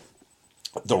fail.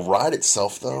 The ride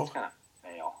itself, though. It's gonna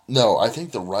fail. No, I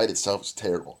think the ride itself is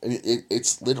terrible. I mean,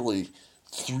 it's literally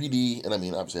 3D, and I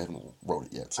mean, obviously I haven't wrote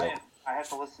it yet, so. I have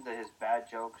to listen to his bad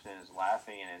jokes and his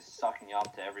laughing and his sucking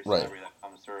up to every celebrity that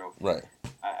comes through. Right.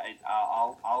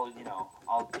 I'll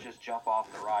just jump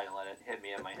off the ride and let it hit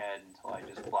me in my head until I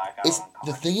just black out.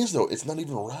 The thing is, though, it's not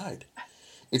even a ride.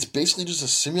 It's basically just a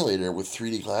simulator with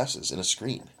 3D glasses and a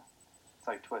screen. It's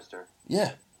like Twister.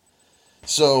 Yeah.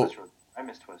 So I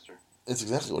miss Twister. It's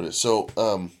exactly what it is. So,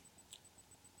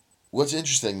 what's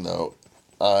interesting though,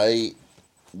 the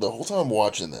whole time I'm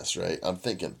watching this, right, I'm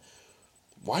thinking,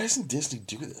 why doesn't Disney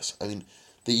do this? I mean,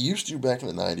 they used to back in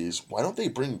the 90s. Why don't they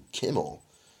bring Kimmel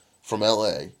from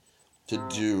LA to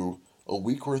do a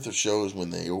week worth of shows when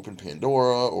they open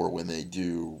Pandora or when they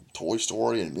do Toy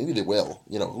Story, and maybe they will.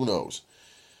 Who knows?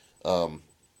 But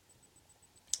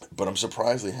I'm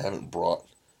surprised they haven't brought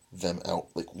them out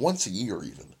like once a year,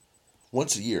 even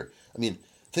once a year. I mean,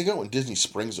 think about when Disney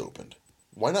Springs opened.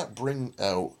 Why not bring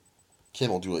out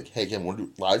Kimmel? Do like, hey Kim, we'll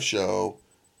do a live show.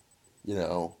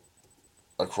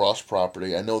 Across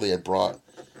property. I know they had brought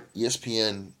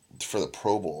ESPN for the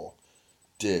Pro Bowl.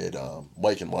 Did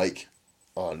Mike and Mike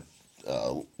on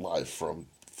live from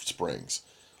Springs,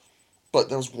 but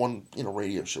that was one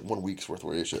radio show, 1 week's worth of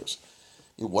radio shows.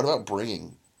 What about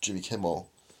bringing Jimmy Kimmel?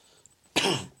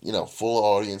 Full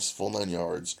audience, full 9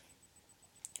 yards,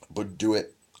 but do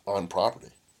it on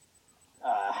property.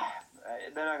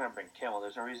 They're not going to bring Kimmel.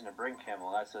 There's no reason to bring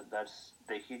Kimmel.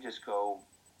 He just go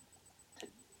to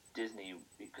Disney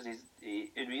because it'd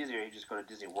be easier. He'd just go to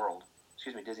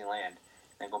Disneyland,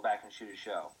 and go back and shoot a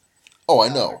show. Oh, I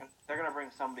know. They're going to bring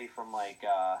somebody from I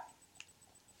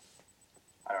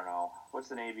don't know. What's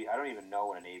the Navy? I don't even know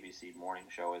what an ABC morning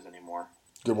show is anymore.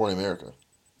 Good Morning America.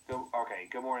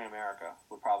 Good Morning America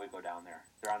would probably go down there.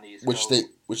 They're on the East Coast.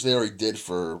 Which they already did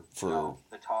for. No,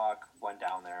 the Talk went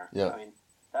down there. Yeah. I mean,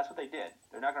 that's what they did.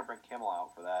 They're not going to bring Kimmel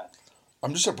out for that.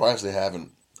 I'm just surprised they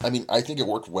haven't. I mean, I think it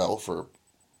worked well for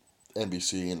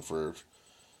NBC and for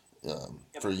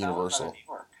Universal.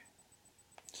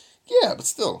 Yeah, but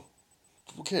still,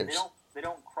 who cares? They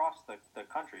don't cross the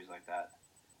countries like that.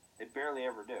 They barely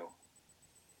ever do.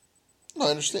 No,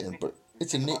 I understand, but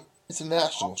it's a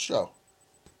national show.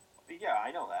 Yeah,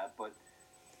 I know that, but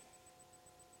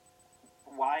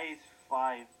why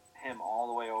fly him all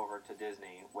the way over to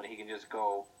Disney when he can just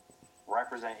go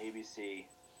represent ABC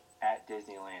at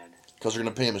Disneyland? Because they're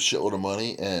going to pay him a shitload of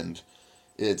money, and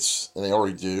they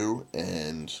already do,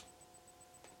 and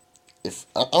if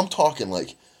I'm talking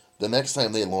like the next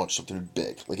time they launch something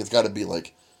big, like it's got to be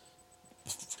like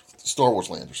Star Wars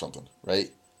Land or something,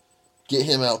 right? Get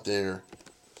him out there,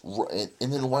 and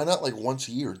then why not like once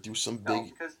a year do some big? No,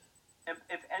 because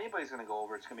if anybody's going to go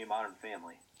over, it's going to be Modern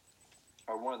Family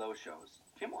or one of those shows.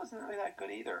 Kimmel isn't really that good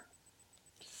either.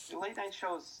 The late night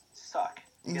shows suck.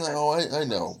 No, I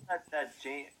know.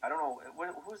 I don't know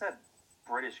who's that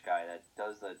British guy that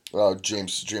does the.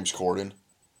 James Corden.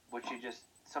 Which you just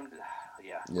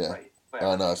Yeah. Right.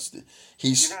 No,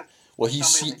 he's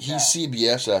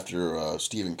CBS after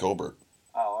Stephen Colbert.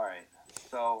 Oh, all right.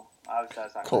 So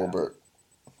that's not Colbert.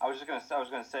 I was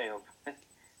gonna say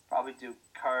probably do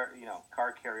car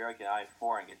karaoke at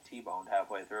I-4 and get T-boned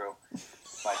halfway through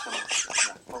by some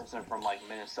person from like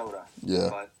Minnesota. Yeah.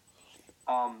 But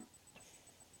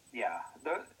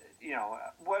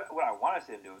what I want to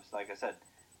see them do is, like I said,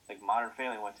 like Modern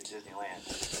Family went to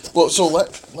Disneyland. Well, so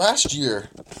last year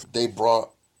they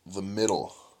brought The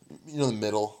Middle. You know The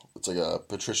Middle? It's like a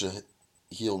Patricia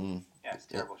Hilton. Yeah, it's a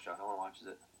terrible show. No one watches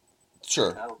it.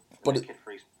 Sure, but kid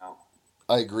freaks me out.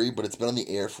 I agree, but it's been on the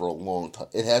air for a long time.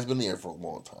 It has been on the air for a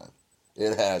long time.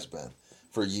 It has been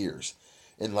for years.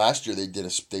 And last year they did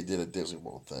a Disney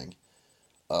World thing.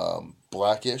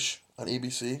 Blackish on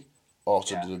ABC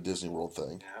also did a Disney World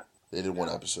thing. Yeah. They did one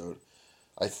episode.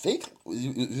 I think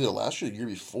either last year or the year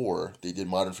before they did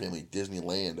Modern Family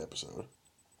Disneyland episode.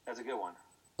 That's a good one.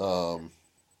 Al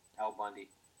Al Bundy.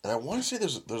 And I want to say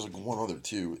there's like one other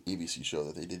too ABC show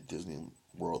that they did Disney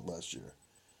World last year.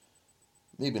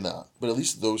 Maybe not, but at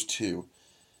least those two,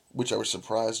 which I was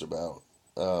surprised about.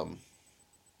 Um,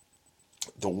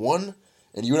 the one,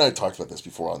 and you and I talked about this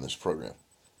before on this program.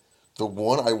 The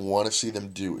one I want to see them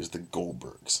do is the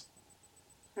Goldbergs,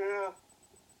 Yeah.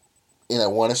 and I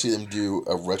want to see them do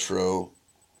a retro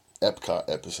Epcot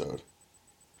episode.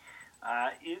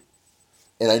 It,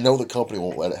 And I know the company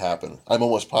won't let it happen. I'm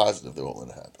almost positive they won't let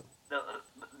it happen.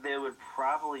 they would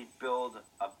probably build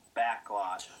a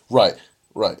backlot Right,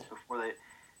 right. before they.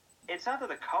 It's not that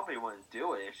the company wouldn't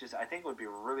do it. It's just I think it would be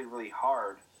really, really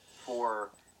hard for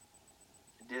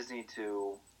Disney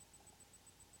to.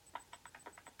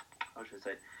 How should I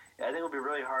say? Yeah, I think it would be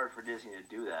really hard for Disney to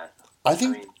do that. I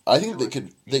think they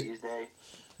could.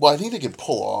 Well, I think they could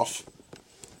pull off.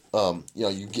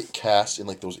 You get cast in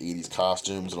like those '80s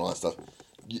costumes and all that stuff.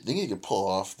 You think you could pull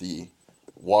off the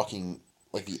walking,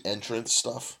 like the entrance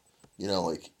stuff?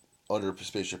 Like under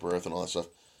Spaceship Earth and all that stuff.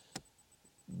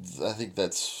 I think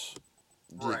that's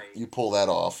Right. you pull that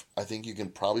off. I think you can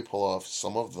probably pull off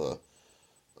some of the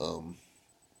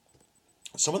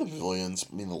pavilions.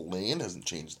 I mean, the land hasn't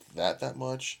changed that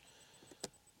much.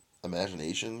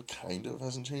 Imagination kind of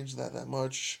hasn't changed that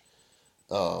much.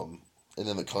 And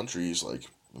then the countries, like,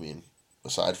 I mean,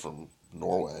 aside from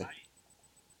Norway,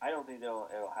 I don't think it'll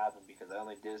happen because I don't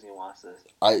think Disney wants this.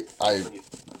 I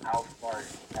How far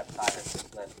Epcot has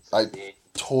I led.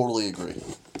 totally agree.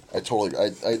 I don't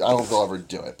know if they'll ever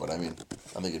do it, but I mean,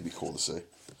 I think it'd be cool to see.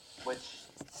 Which,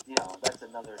 that's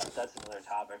another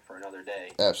topic for another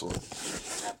day. Absolutely.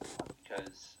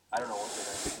 Because I don't know what they're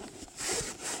going to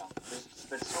do. There's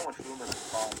been so much rumor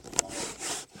about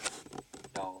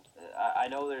I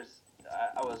know there's.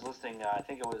 I was listening. I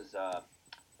think it was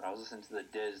when I was listening to the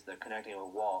Diz, the Connecting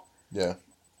with Walt. Yeah.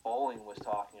 Bowling was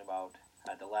talking about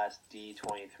at the last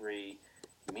D23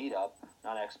 meetup,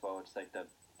 not expo. It's like the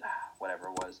whatever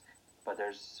it was. But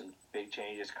there's some big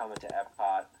changes coming to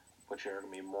Epcot, which are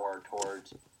going to be more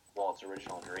towards Walt's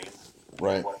original dream.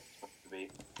 Right. What it's supposed to be.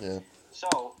 Yeah.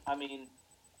 So, I mean,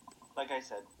 like I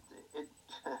said,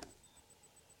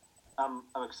 I'm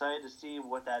excited to see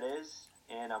what that is,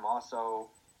 and I'm also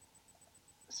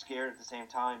scared at the same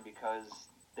time because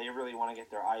they really want to get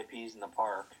their IPs in the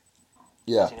park.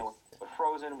 Yeah. We've seen it with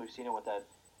Frozen. We've seen it with that,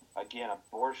 again,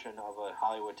 abortion of a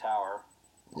Hollywood Tower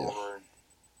over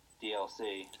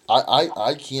DLC.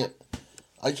 I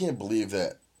can't believe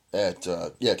that at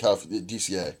California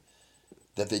DCA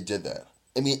that they did that.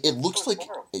 I mean, it looks like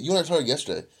you and I talked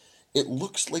yesterday. It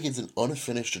looks like it's an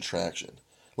unfinished attraction.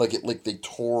 Like they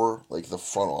tore like the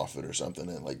front off it or something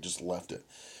and like just left it.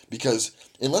 Because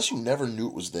unless you never knew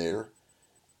it was there,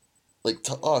 like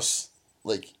to us,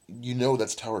 like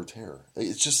that's Tower of Terror.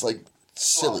 It's just like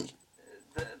silly.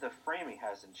 Well, the framing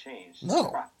hasn't changed.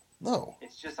 No.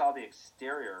 It's just all the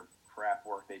exterior crap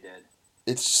work they did.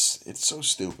 It's so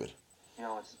stupid. It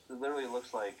literally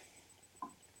looks like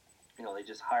they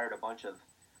just hired a bunch of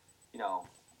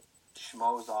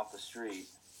schmoes off the street.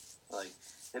 Like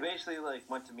they basically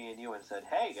went to me and you and said,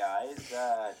 "Hey guys,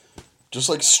 just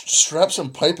like strap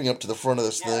some piping up to the front of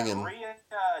this thing and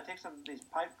take some of these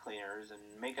pipe cleaners and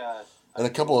make a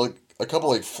couple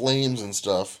like flames and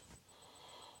stuff."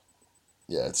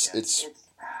 Yeah, it's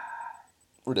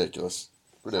ridiculous.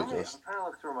 Ridiculous. I'm trying to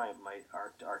look through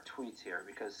our tweets here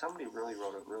because somebody really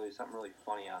wrote something really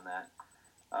funny on that.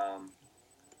 I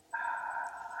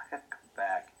gotta come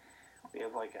back. We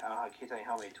have I can't tell you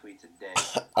how many tweets a day.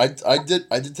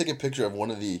 I did take a picture of one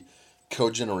of the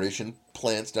cogeneration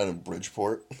plants down in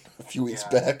Bridgeport a few weeks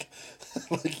back.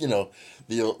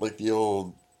 the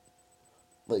old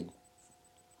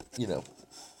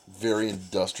very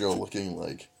industrial looking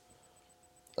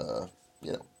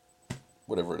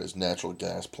whatever it is, natural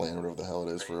gas plant, whatever the hell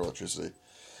it is for electricity.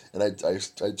 And I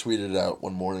tweeted it out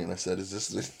one morning and I said, is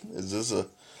this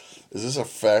a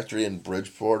factory in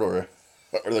Bridgeport or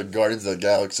the Guardians of the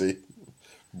Galaxy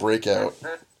breakout?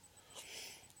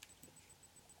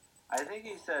 I think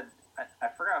he said, I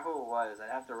forgot who it was.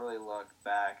 I'd have to really look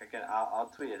back.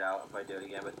 I'll tweet it out if I do it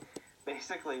again. But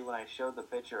basically, when I showed the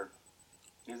picture,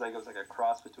 he's like, it was like a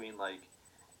cross between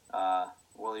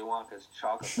Willy Wonka's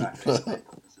chocolate factory and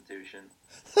mental institution.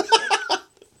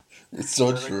 It's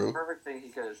so true. The perfect thing he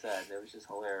could have said. It was just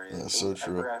hilarious. Yeah, so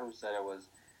true. I forgot who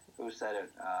said it.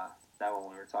 That one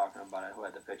we were talking about it. Who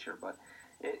had the picture? But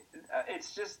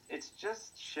it's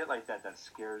just shit like that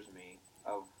scares me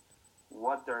of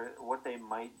what they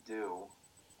might do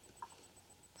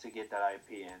to get that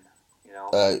IP in.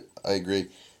 I agree.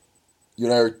 You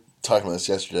and I were talking about this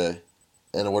yesterday,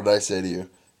 and what did I say to you?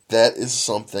 That is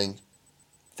something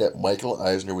that Michael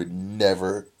Eisner would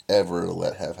never, ever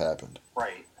let have happened.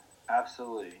 Right.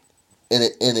 Absolutely. And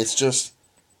it's just,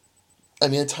 I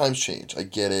mean, times change. I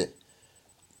get it.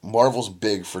 Marvel's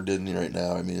big for Disney right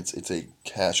now. I mean, it's a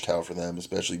cash cow for them,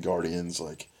 especially Guardians.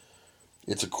 Like,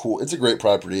 it's a great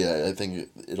property. I think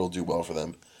it'll do well for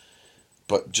them.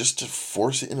 But just to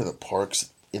force it into the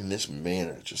parks in this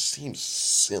manner just seems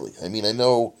silly. I mean, I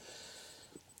know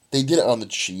they did it on the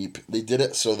cheap. They did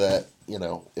it so that,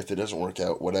 if it doesn't work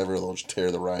out, whatever, they'll just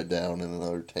tear the ride down in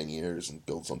another 10 years and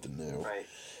build something new. Right.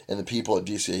 And the people at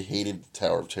DCA hated the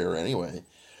Tower of Terror anyway.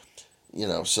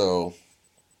 So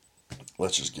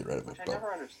let's just get rid of it. Which I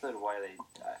never understood why they.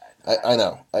 I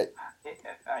know. I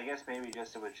guess maybe it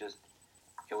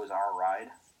was our ride,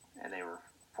 and they were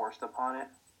forced upon it.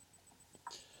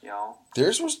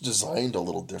 Theirs was designed a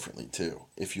little differently too.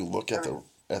 If you look at the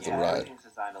ride, everything's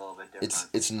designed a little bit different.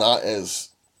 It's not as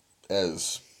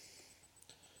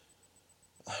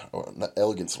not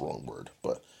elegant's the wrong word,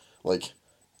 but like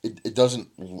it doesn't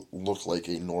look like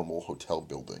a normal hotel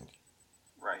building.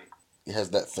 Right. It has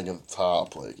that thing at the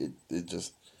top, like it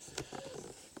just.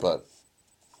 But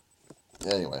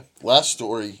anyway, last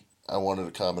story I wanted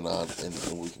to comment on, and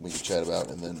we can chat about,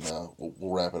 and then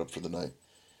we'll wrap it up for the night.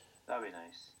 That'd be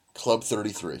nice. Club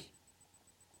 33.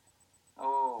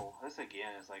 Oh, this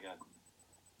again is like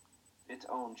its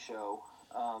own show.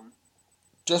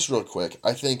 Just real quick,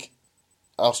 I think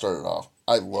I'll start it off.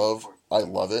 I love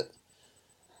it.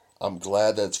 I'm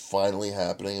glad that's finally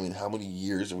happening. I mean, how many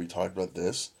years have we talked about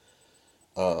this?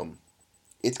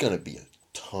 It's going to be a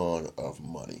ton of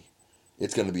money.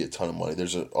 It's going to be a ton of money.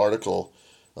 There's an article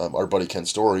our buddy Ken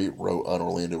Story wrote on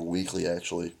Orlando Weekly,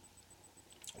 actually,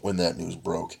 when that news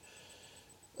broke.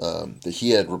 That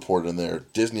he had reported in there,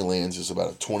 Disneyland's is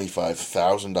about a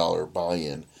 $25,000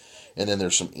 buy-in, and then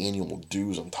there's some annual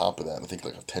dues on top of that. I think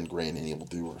like a $10,000 annual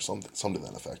due or something to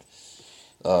that effect.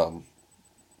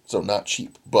 So not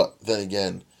cheap, but then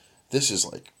again, this is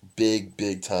like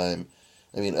big time.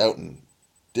 I mean, out in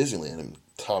Disneyland, I mean,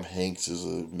 Tom Hanks is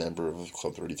a member of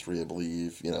Club 33, I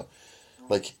believe.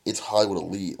 Like it's Hollywood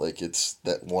elite. Like it's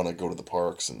that want to go to the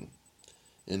parks and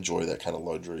enjoy that kind of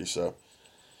luxury. So.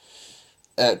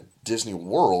 At Disney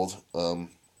World, obviously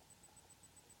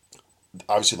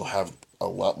they'll have a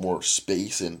lot more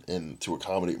space and to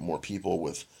accommodate more people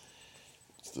with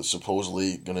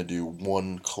supposedly going to do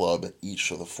one club at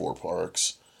each of the 4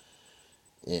 parks.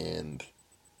 And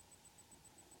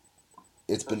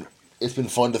it's been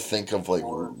fun to think of like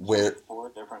where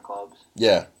 4 different clubs.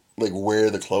 Yeah, like where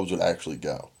the clubs would actually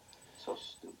go. So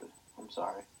stupid. I'm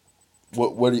sorry.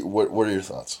 What are your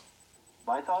thoughts?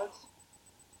 My thoughts?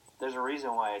 There's a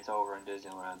reason why it's over in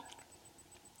Disneyland.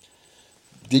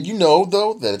 Did you know,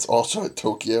 though, that it's also at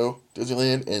Tokyo,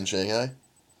 Disneyland, and Shanghai?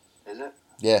 Is it?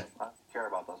 Yeah. I don't care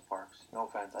about those parks. No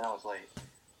offense. I know it's late.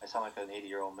 I sound like an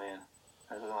 80-year-old man.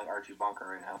 I sound like Archie Bunker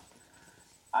right now.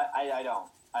 I don't.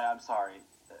 I'm sorry.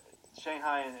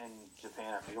 Shanghai and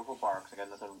Japan are beautiful parks. I got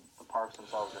nothing. The parks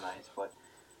themselves are nice, but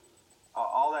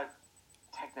all that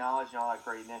technology and all that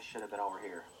greatness should have been over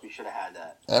here. We should have had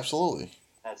that. Absolutely.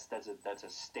 That's a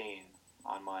stain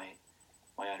on my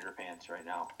underpants right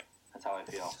now. That's how I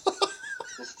feel.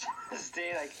 Just a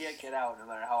stain I can't get out, no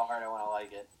matter how hard I want to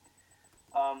like it.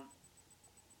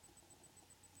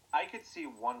 I could see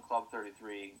one Club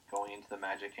 33 going into the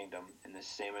Magic Kingdom in the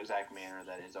same exact manner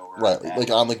that is over. Right,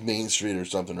 like on like Main Street or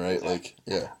something, right? Exactly. Like,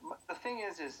 yeah. The thing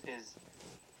is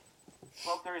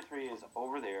Club 33 is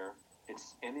over there.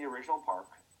 It's in the original park.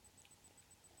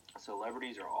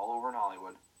 Celebrities are all over in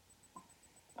Hollywood.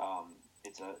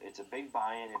 It's a big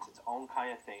buy-in. It's its own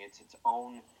kind of thing. It's its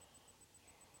elegance.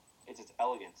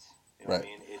 You know what I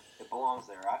mean? It belongs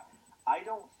there. I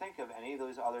don't think of any of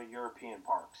those other European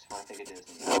parks when I think of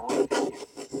Disney. I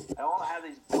don't want to have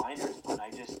these blinders, but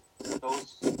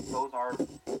those are.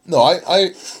 No,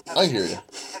 I hear you. They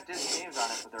have Disney names on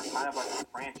it, but they're kind of like a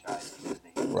franchise of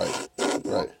Disney. Right.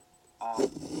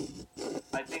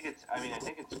 I think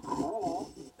it's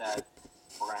cool that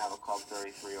we're gonna have a Club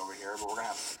 33 over here, but we're gonna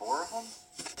have 4 of them,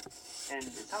 and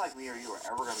it's not like me or you are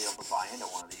ever gonna be able to buy into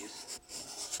one of these.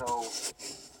 So,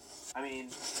 I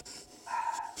mean,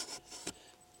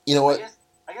 you know what?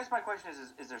 I guess my question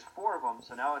is there's 4 of them,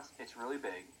 so now it's really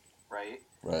big, right?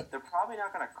 Right. They're probably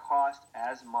not gonna cost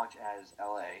as much as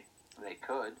LA. They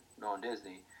could, knowing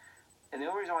Disney, and the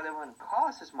only reason why they wouldn't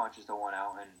cost as much as the one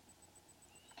out in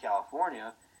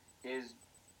California is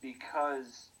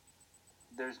because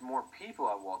there's more people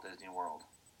at Walt Disney World.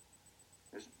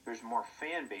 There's more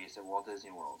fan base at Walt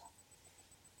Disney World.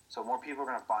 So more people are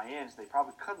going to buy in, so they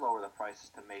probably could lower the prices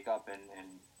to make up and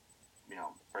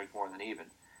break more than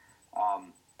even.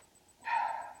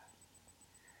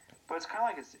 But it's kind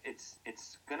of like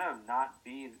it's gonna not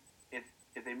be if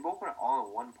they open it all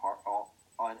in one park, all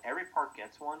on every park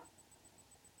gets one.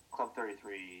 Club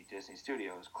 33, Disney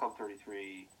Studios, Club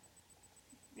 33,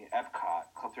 Epcot,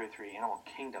 Club 33, Animal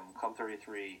Kingdom, Club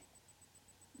 33,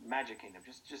 Magic Kingdom.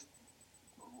 Just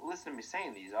listen to me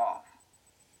saying these off.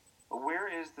 But where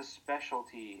is the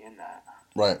specialty in that?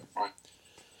 Right.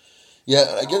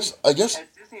 Yeah, I guess. As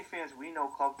Disney fans, we know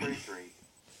Club 33.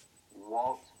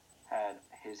 Walt had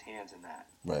his hands in that.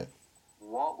 Right.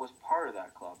 Walt was part of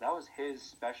that club. That was his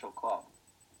special club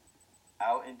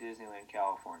out in Disneyland,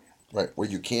 California. Right, where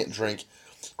you can't drink.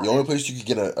 The only place you could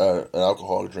get an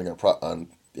alcoholic drink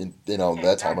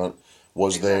that time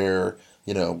was there.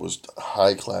 Was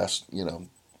high class.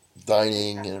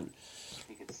 Dining and.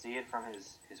 He could see it from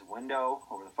his window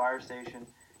over the fire station.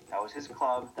 That was his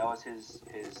club. That was his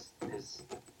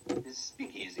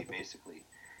speakeasy, basically,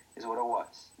 is what it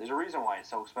was. There's a reason why it's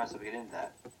so expensive to get into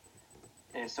that,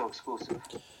 and it's so exclusive,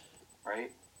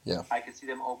 right? Yeah. I could see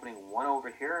them opening one over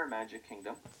here in Magic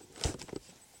Kingdom.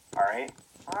 All right.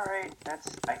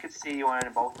 I could see you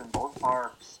in both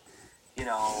parks. It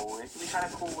could be kind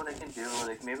of cool what they can do.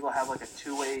 Like maybe they'll have like a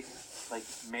two-way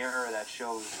mirror that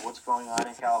shows what's going on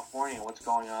in California and what's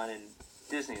going on in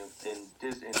Disney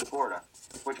in Florida.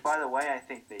 Which, by the way, I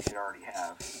think they should already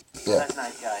have. So that's an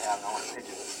idea I have, and I want to pitch it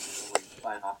before we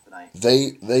sign off tonight.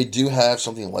 They do have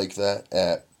something like that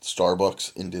at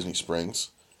Starbucks in Disney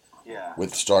Springs. Yeah.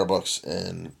 With Starbucks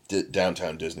and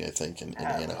downtown Disney, I think, in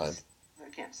Anaheim.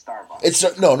 Again, Starbucks.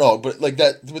 It's no, but like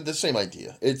that with the same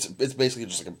idea. It's basically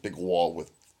just like a big wall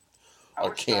with a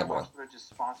camera. Starbucks would have just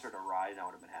sponsored a ride, and I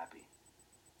would have been happy.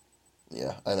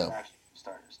 Yeah, I know. Actually,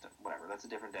 whatever. That's a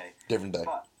different day. Different day.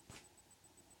 But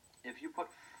if you put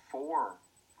 4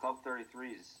 Club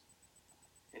 33s,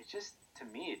 to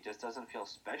me, it just doesn't feel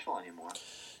special anymore.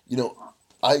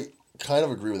 I kind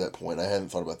of agree with that point. I hadn't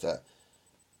thought about that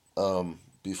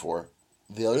before.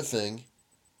 The other thing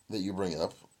that you bring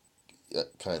up,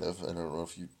 kind of, I don't know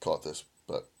if you caught this,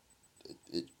 but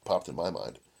it popped in my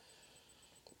mind,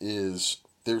 is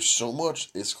there's so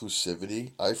much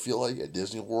exclusivity, I feel like, at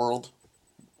Disney World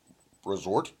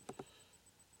Resort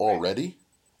already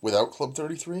without Club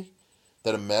 33,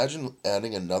 that imagine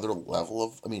adding another level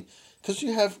of, because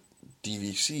you have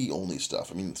DVC only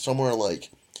stuff. Somewhere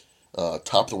like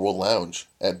Top of the World Lounge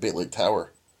at Bait Lake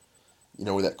Tower,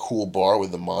 with that cool bar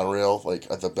with the monorail, like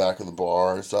at the back of the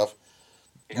bar and stuff.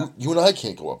 Yeah. You and I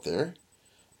can't go up there,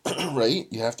 right?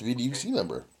 You have to be a DVC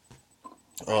member.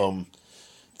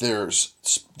 There's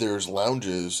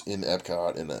lounges in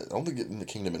Epcot, and I don't think in the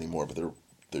Kingdom anymore, but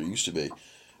there used to be,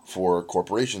 for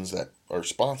corporations that are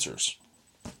sponsors.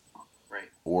 Right.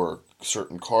 Or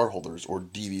certain card holders or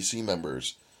DVC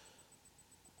members.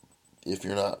 If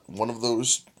you're not one of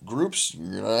those groups,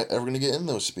 you're not ever going to get in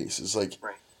those spaces. Right.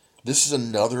 This is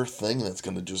another thing that's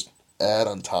going to just add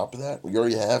on top of that. We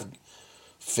already have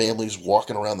families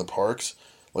walking around the parks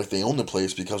like they own the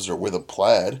place because they're with a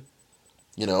plaid,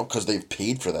 because they've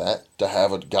paid for that, to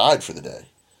have a guide for the day,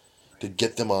 to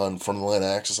get them on front of the line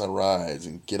access on rides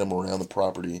and get them around the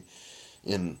property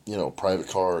in, private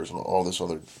cars and all this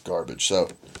other garbage. So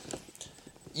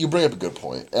you bring up a good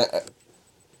point.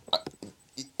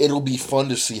 It'll be fun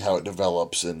to see how it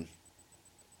develops, and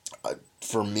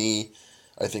for me,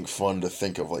 I think fun to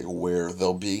think of like where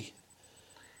they'll be.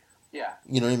 Yeah.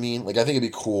 You know what I mean? Like, I think it'd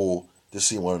be cool to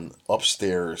see one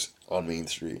upstairs on Main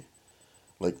Street,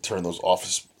 like turn those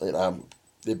office. And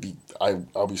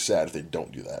I'll be sad if they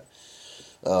don't do that.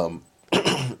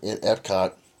 In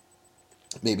Epcot,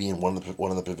 maybe in one of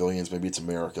the pavilions, maybe it's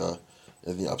America,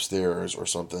 in the upstairs or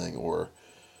something, or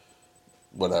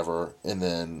whatever. And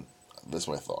then that's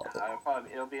my thought.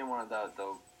 It'll be in one of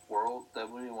the world.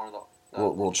 That would be one of the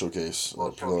World Showcase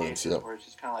pavilions. Yeah. Where it's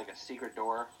just kind of like a secret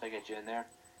door to get you in there,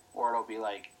 or it'll be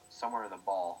like somewhere in the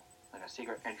ball, like a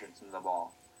secret entrance into the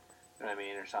ball. You know what I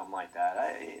mean, or something like that.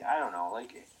 I don't know,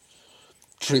 like.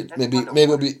 Maybe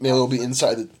it'll be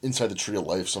inside the Tree of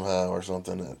Life somehow or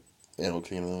something at Animal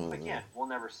Kingdom. Again, we'll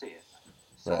never see it.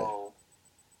 So, right.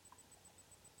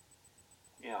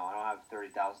 I don't have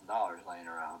 $30,000 laying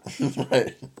around.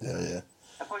 Right. Yeah.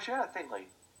 And plus, you gotta think, like,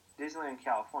 Disneyland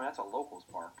California, that's a locals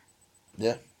park.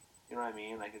 Yeah. You know what I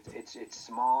mean? Like, it's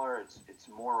smaller, it's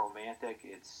more romantic,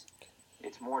 it's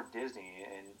more Disney,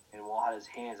 and Walt had his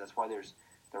hands. That's why there's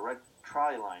the red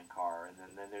trolley line car, and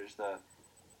then there's the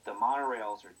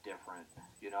monorails are different,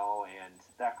 and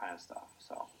that kind of stuff.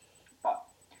 So, but,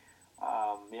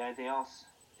 anything else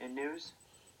in news?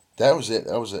 That was it.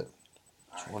 Just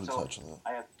right, wanted to touch on that.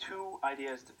 I have 2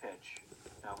 ideas to pitch.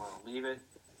 Now I'm going to leave it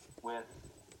with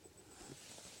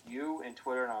you and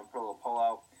Twitter, and I'm going to put a little poll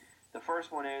out. The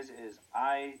first one is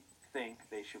I think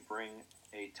they should bring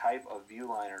a type of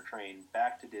viewliner train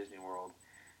back to Disney World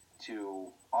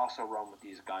to also run with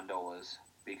these gondolas,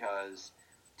 because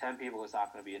 10 people is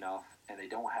not going to be enough, and they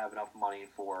don't have enough money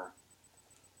for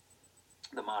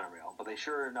the monorail. But they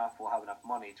sure enough will have enough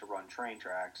money to run train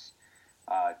tracks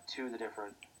to the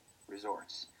different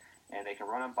resorts. And they can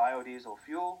run on biodiesel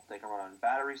fuel, they can run on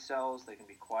battery cells, they can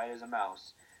be quiet as a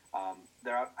mouse.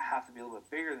 They have to be a little bit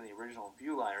bigger than the original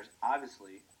viewliners,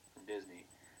 obviously, from Disney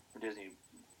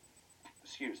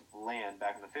Land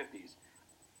back in the 50s.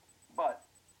 But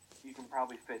you can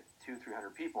probably fit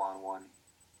 200-300 people on one,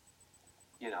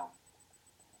 Yeah.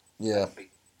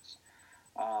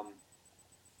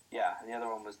 Yeah, and the other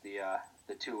one was the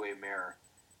two-way mirror.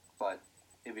 But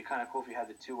it'd be kind of cool if you had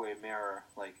the two-way mirror,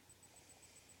 like,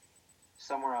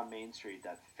 somewhere on Main Street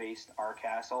that faced our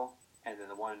castle, and then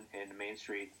the one in Main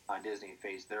Street on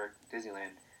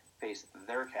Disneyland faced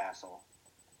their castle.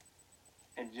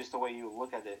 And just the way you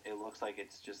look at it, it looks like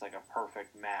it's just like a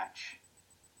perfect match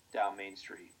down Main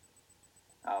Street.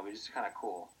 Which is kind of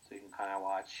cool. So you can kind of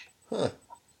watch what's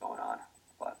going on.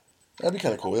 But That'd be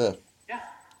kind of cool, yeah. Yeah.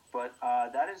 But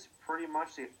that is pretty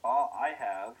much all I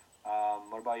have.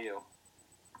 What about you?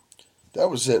 That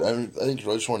was it. I think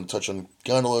I just wanted to touch on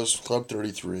Gondolas, Club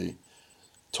 33,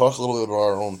 talk a little bit about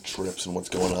our own trips and what's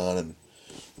going on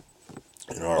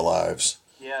in our lives.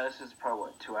 Yeah, this is probably,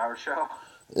 what, 2-hour show?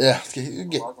 Yeah,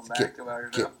 Welcome back to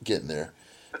our show. Getting there.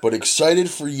 But excited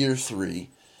for year 3.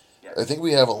 Yes. I think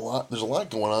we have there's a lot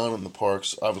going on in the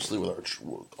parks. Obviously, with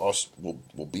us,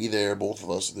 we'll be there, both of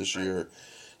us, this year.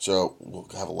 So we'll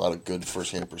have a lot of good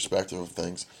first-hand perspective of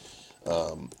things.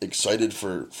 Excited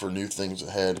for new things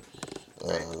ahead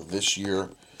this year.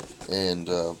 And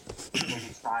we'll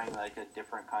be trying like a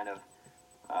different kind of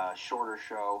shorter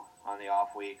show on the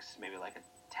off weeks, maybe like a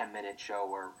 10-minute show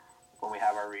where when we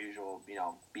have our usual,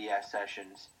 BS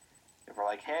sessions, if we're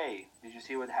like, hey, did you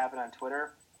see what happened on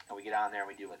Twitter? And we get on there and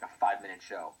we do like a 5-minute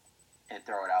show and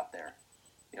throw it out there.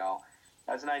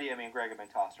 That's an idea me and Greg have been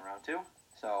tossing around too.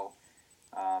 So,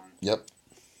 yep.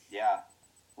 Yeah,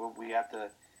 we have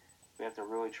to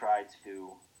really try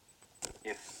to,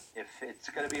 if it's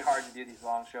going to be hard to do these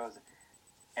long shows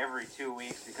every 2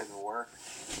 weeks because of work,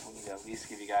 we need to at least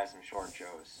give you guys some short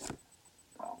shows.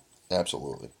 Well,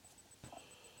 absolutely.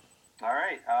 All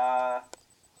right.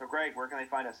 So, Greg, where can they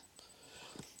find us?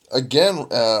 Again,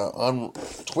 on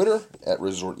Twitter at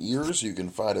Resort Ears. You can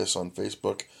find us on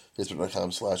Facebook,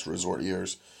 facebook.com/Resort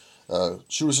Ears.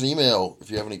 Shoot us an email if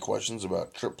you have any questions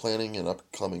about trip planning and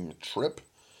upcoming trip.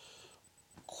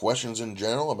 Questions in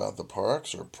general about the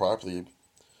parks or properly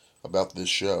about this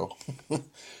show.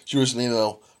 Shoot us an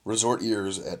email,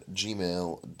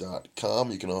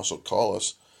 resortears@gmail.com. You can also call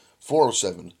us,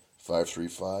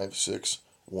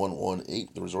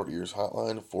 407-535-6118. The Resort Ears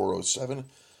hotline,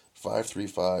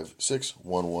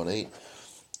 407-535-6118.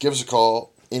 Give us a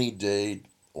call any day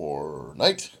or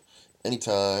night,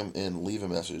 anytime, and leave a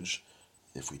message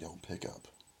if we don't pick up.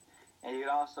 And you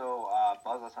can also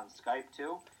buzz us on Skype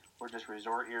too. We're just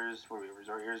Resort Ears.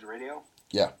 Resort Ears Radio?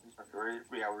 Yeah.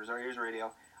 Yeah, Resort Ears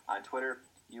Radio. On Twitter,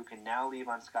 you can now leave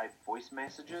on Skype voice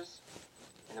messages.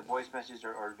 And the voice messages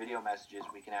or video messages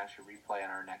we can actually replay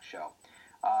on our next show.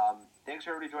 Thanks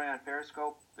for everybody joining on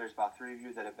Periscope. There's about 3 of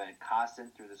you that have been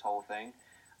constant through this whole thing.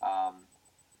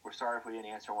 We're sorry if we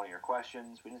didn't answer one of your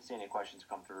questions. We didn't see any questions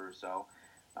come through, so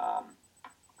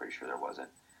pretty sure there wasn't.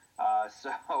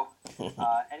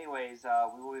 Anyways,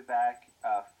 we will be back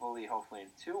fully, hopefully,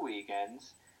 in 2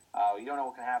 weekends. We don't know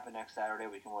what can happen next Saturday.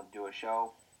 We can do a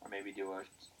show, or maybe do a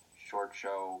short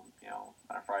show,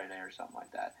 on a Friday night or something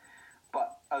like that.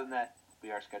 But other than that,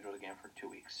 we are scheduled again for 2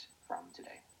 weeks from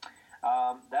today.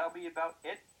 That'll be about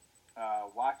it.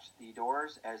 Watch the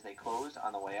doors as they close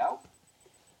on the way out.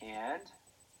 And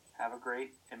have a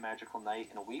great and magical night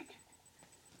and a week.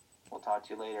 We'll talk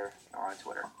to you later or on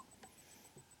Twitter.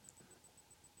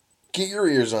 Get your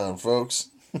ears on, folks.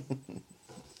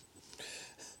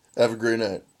 Have a great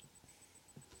night.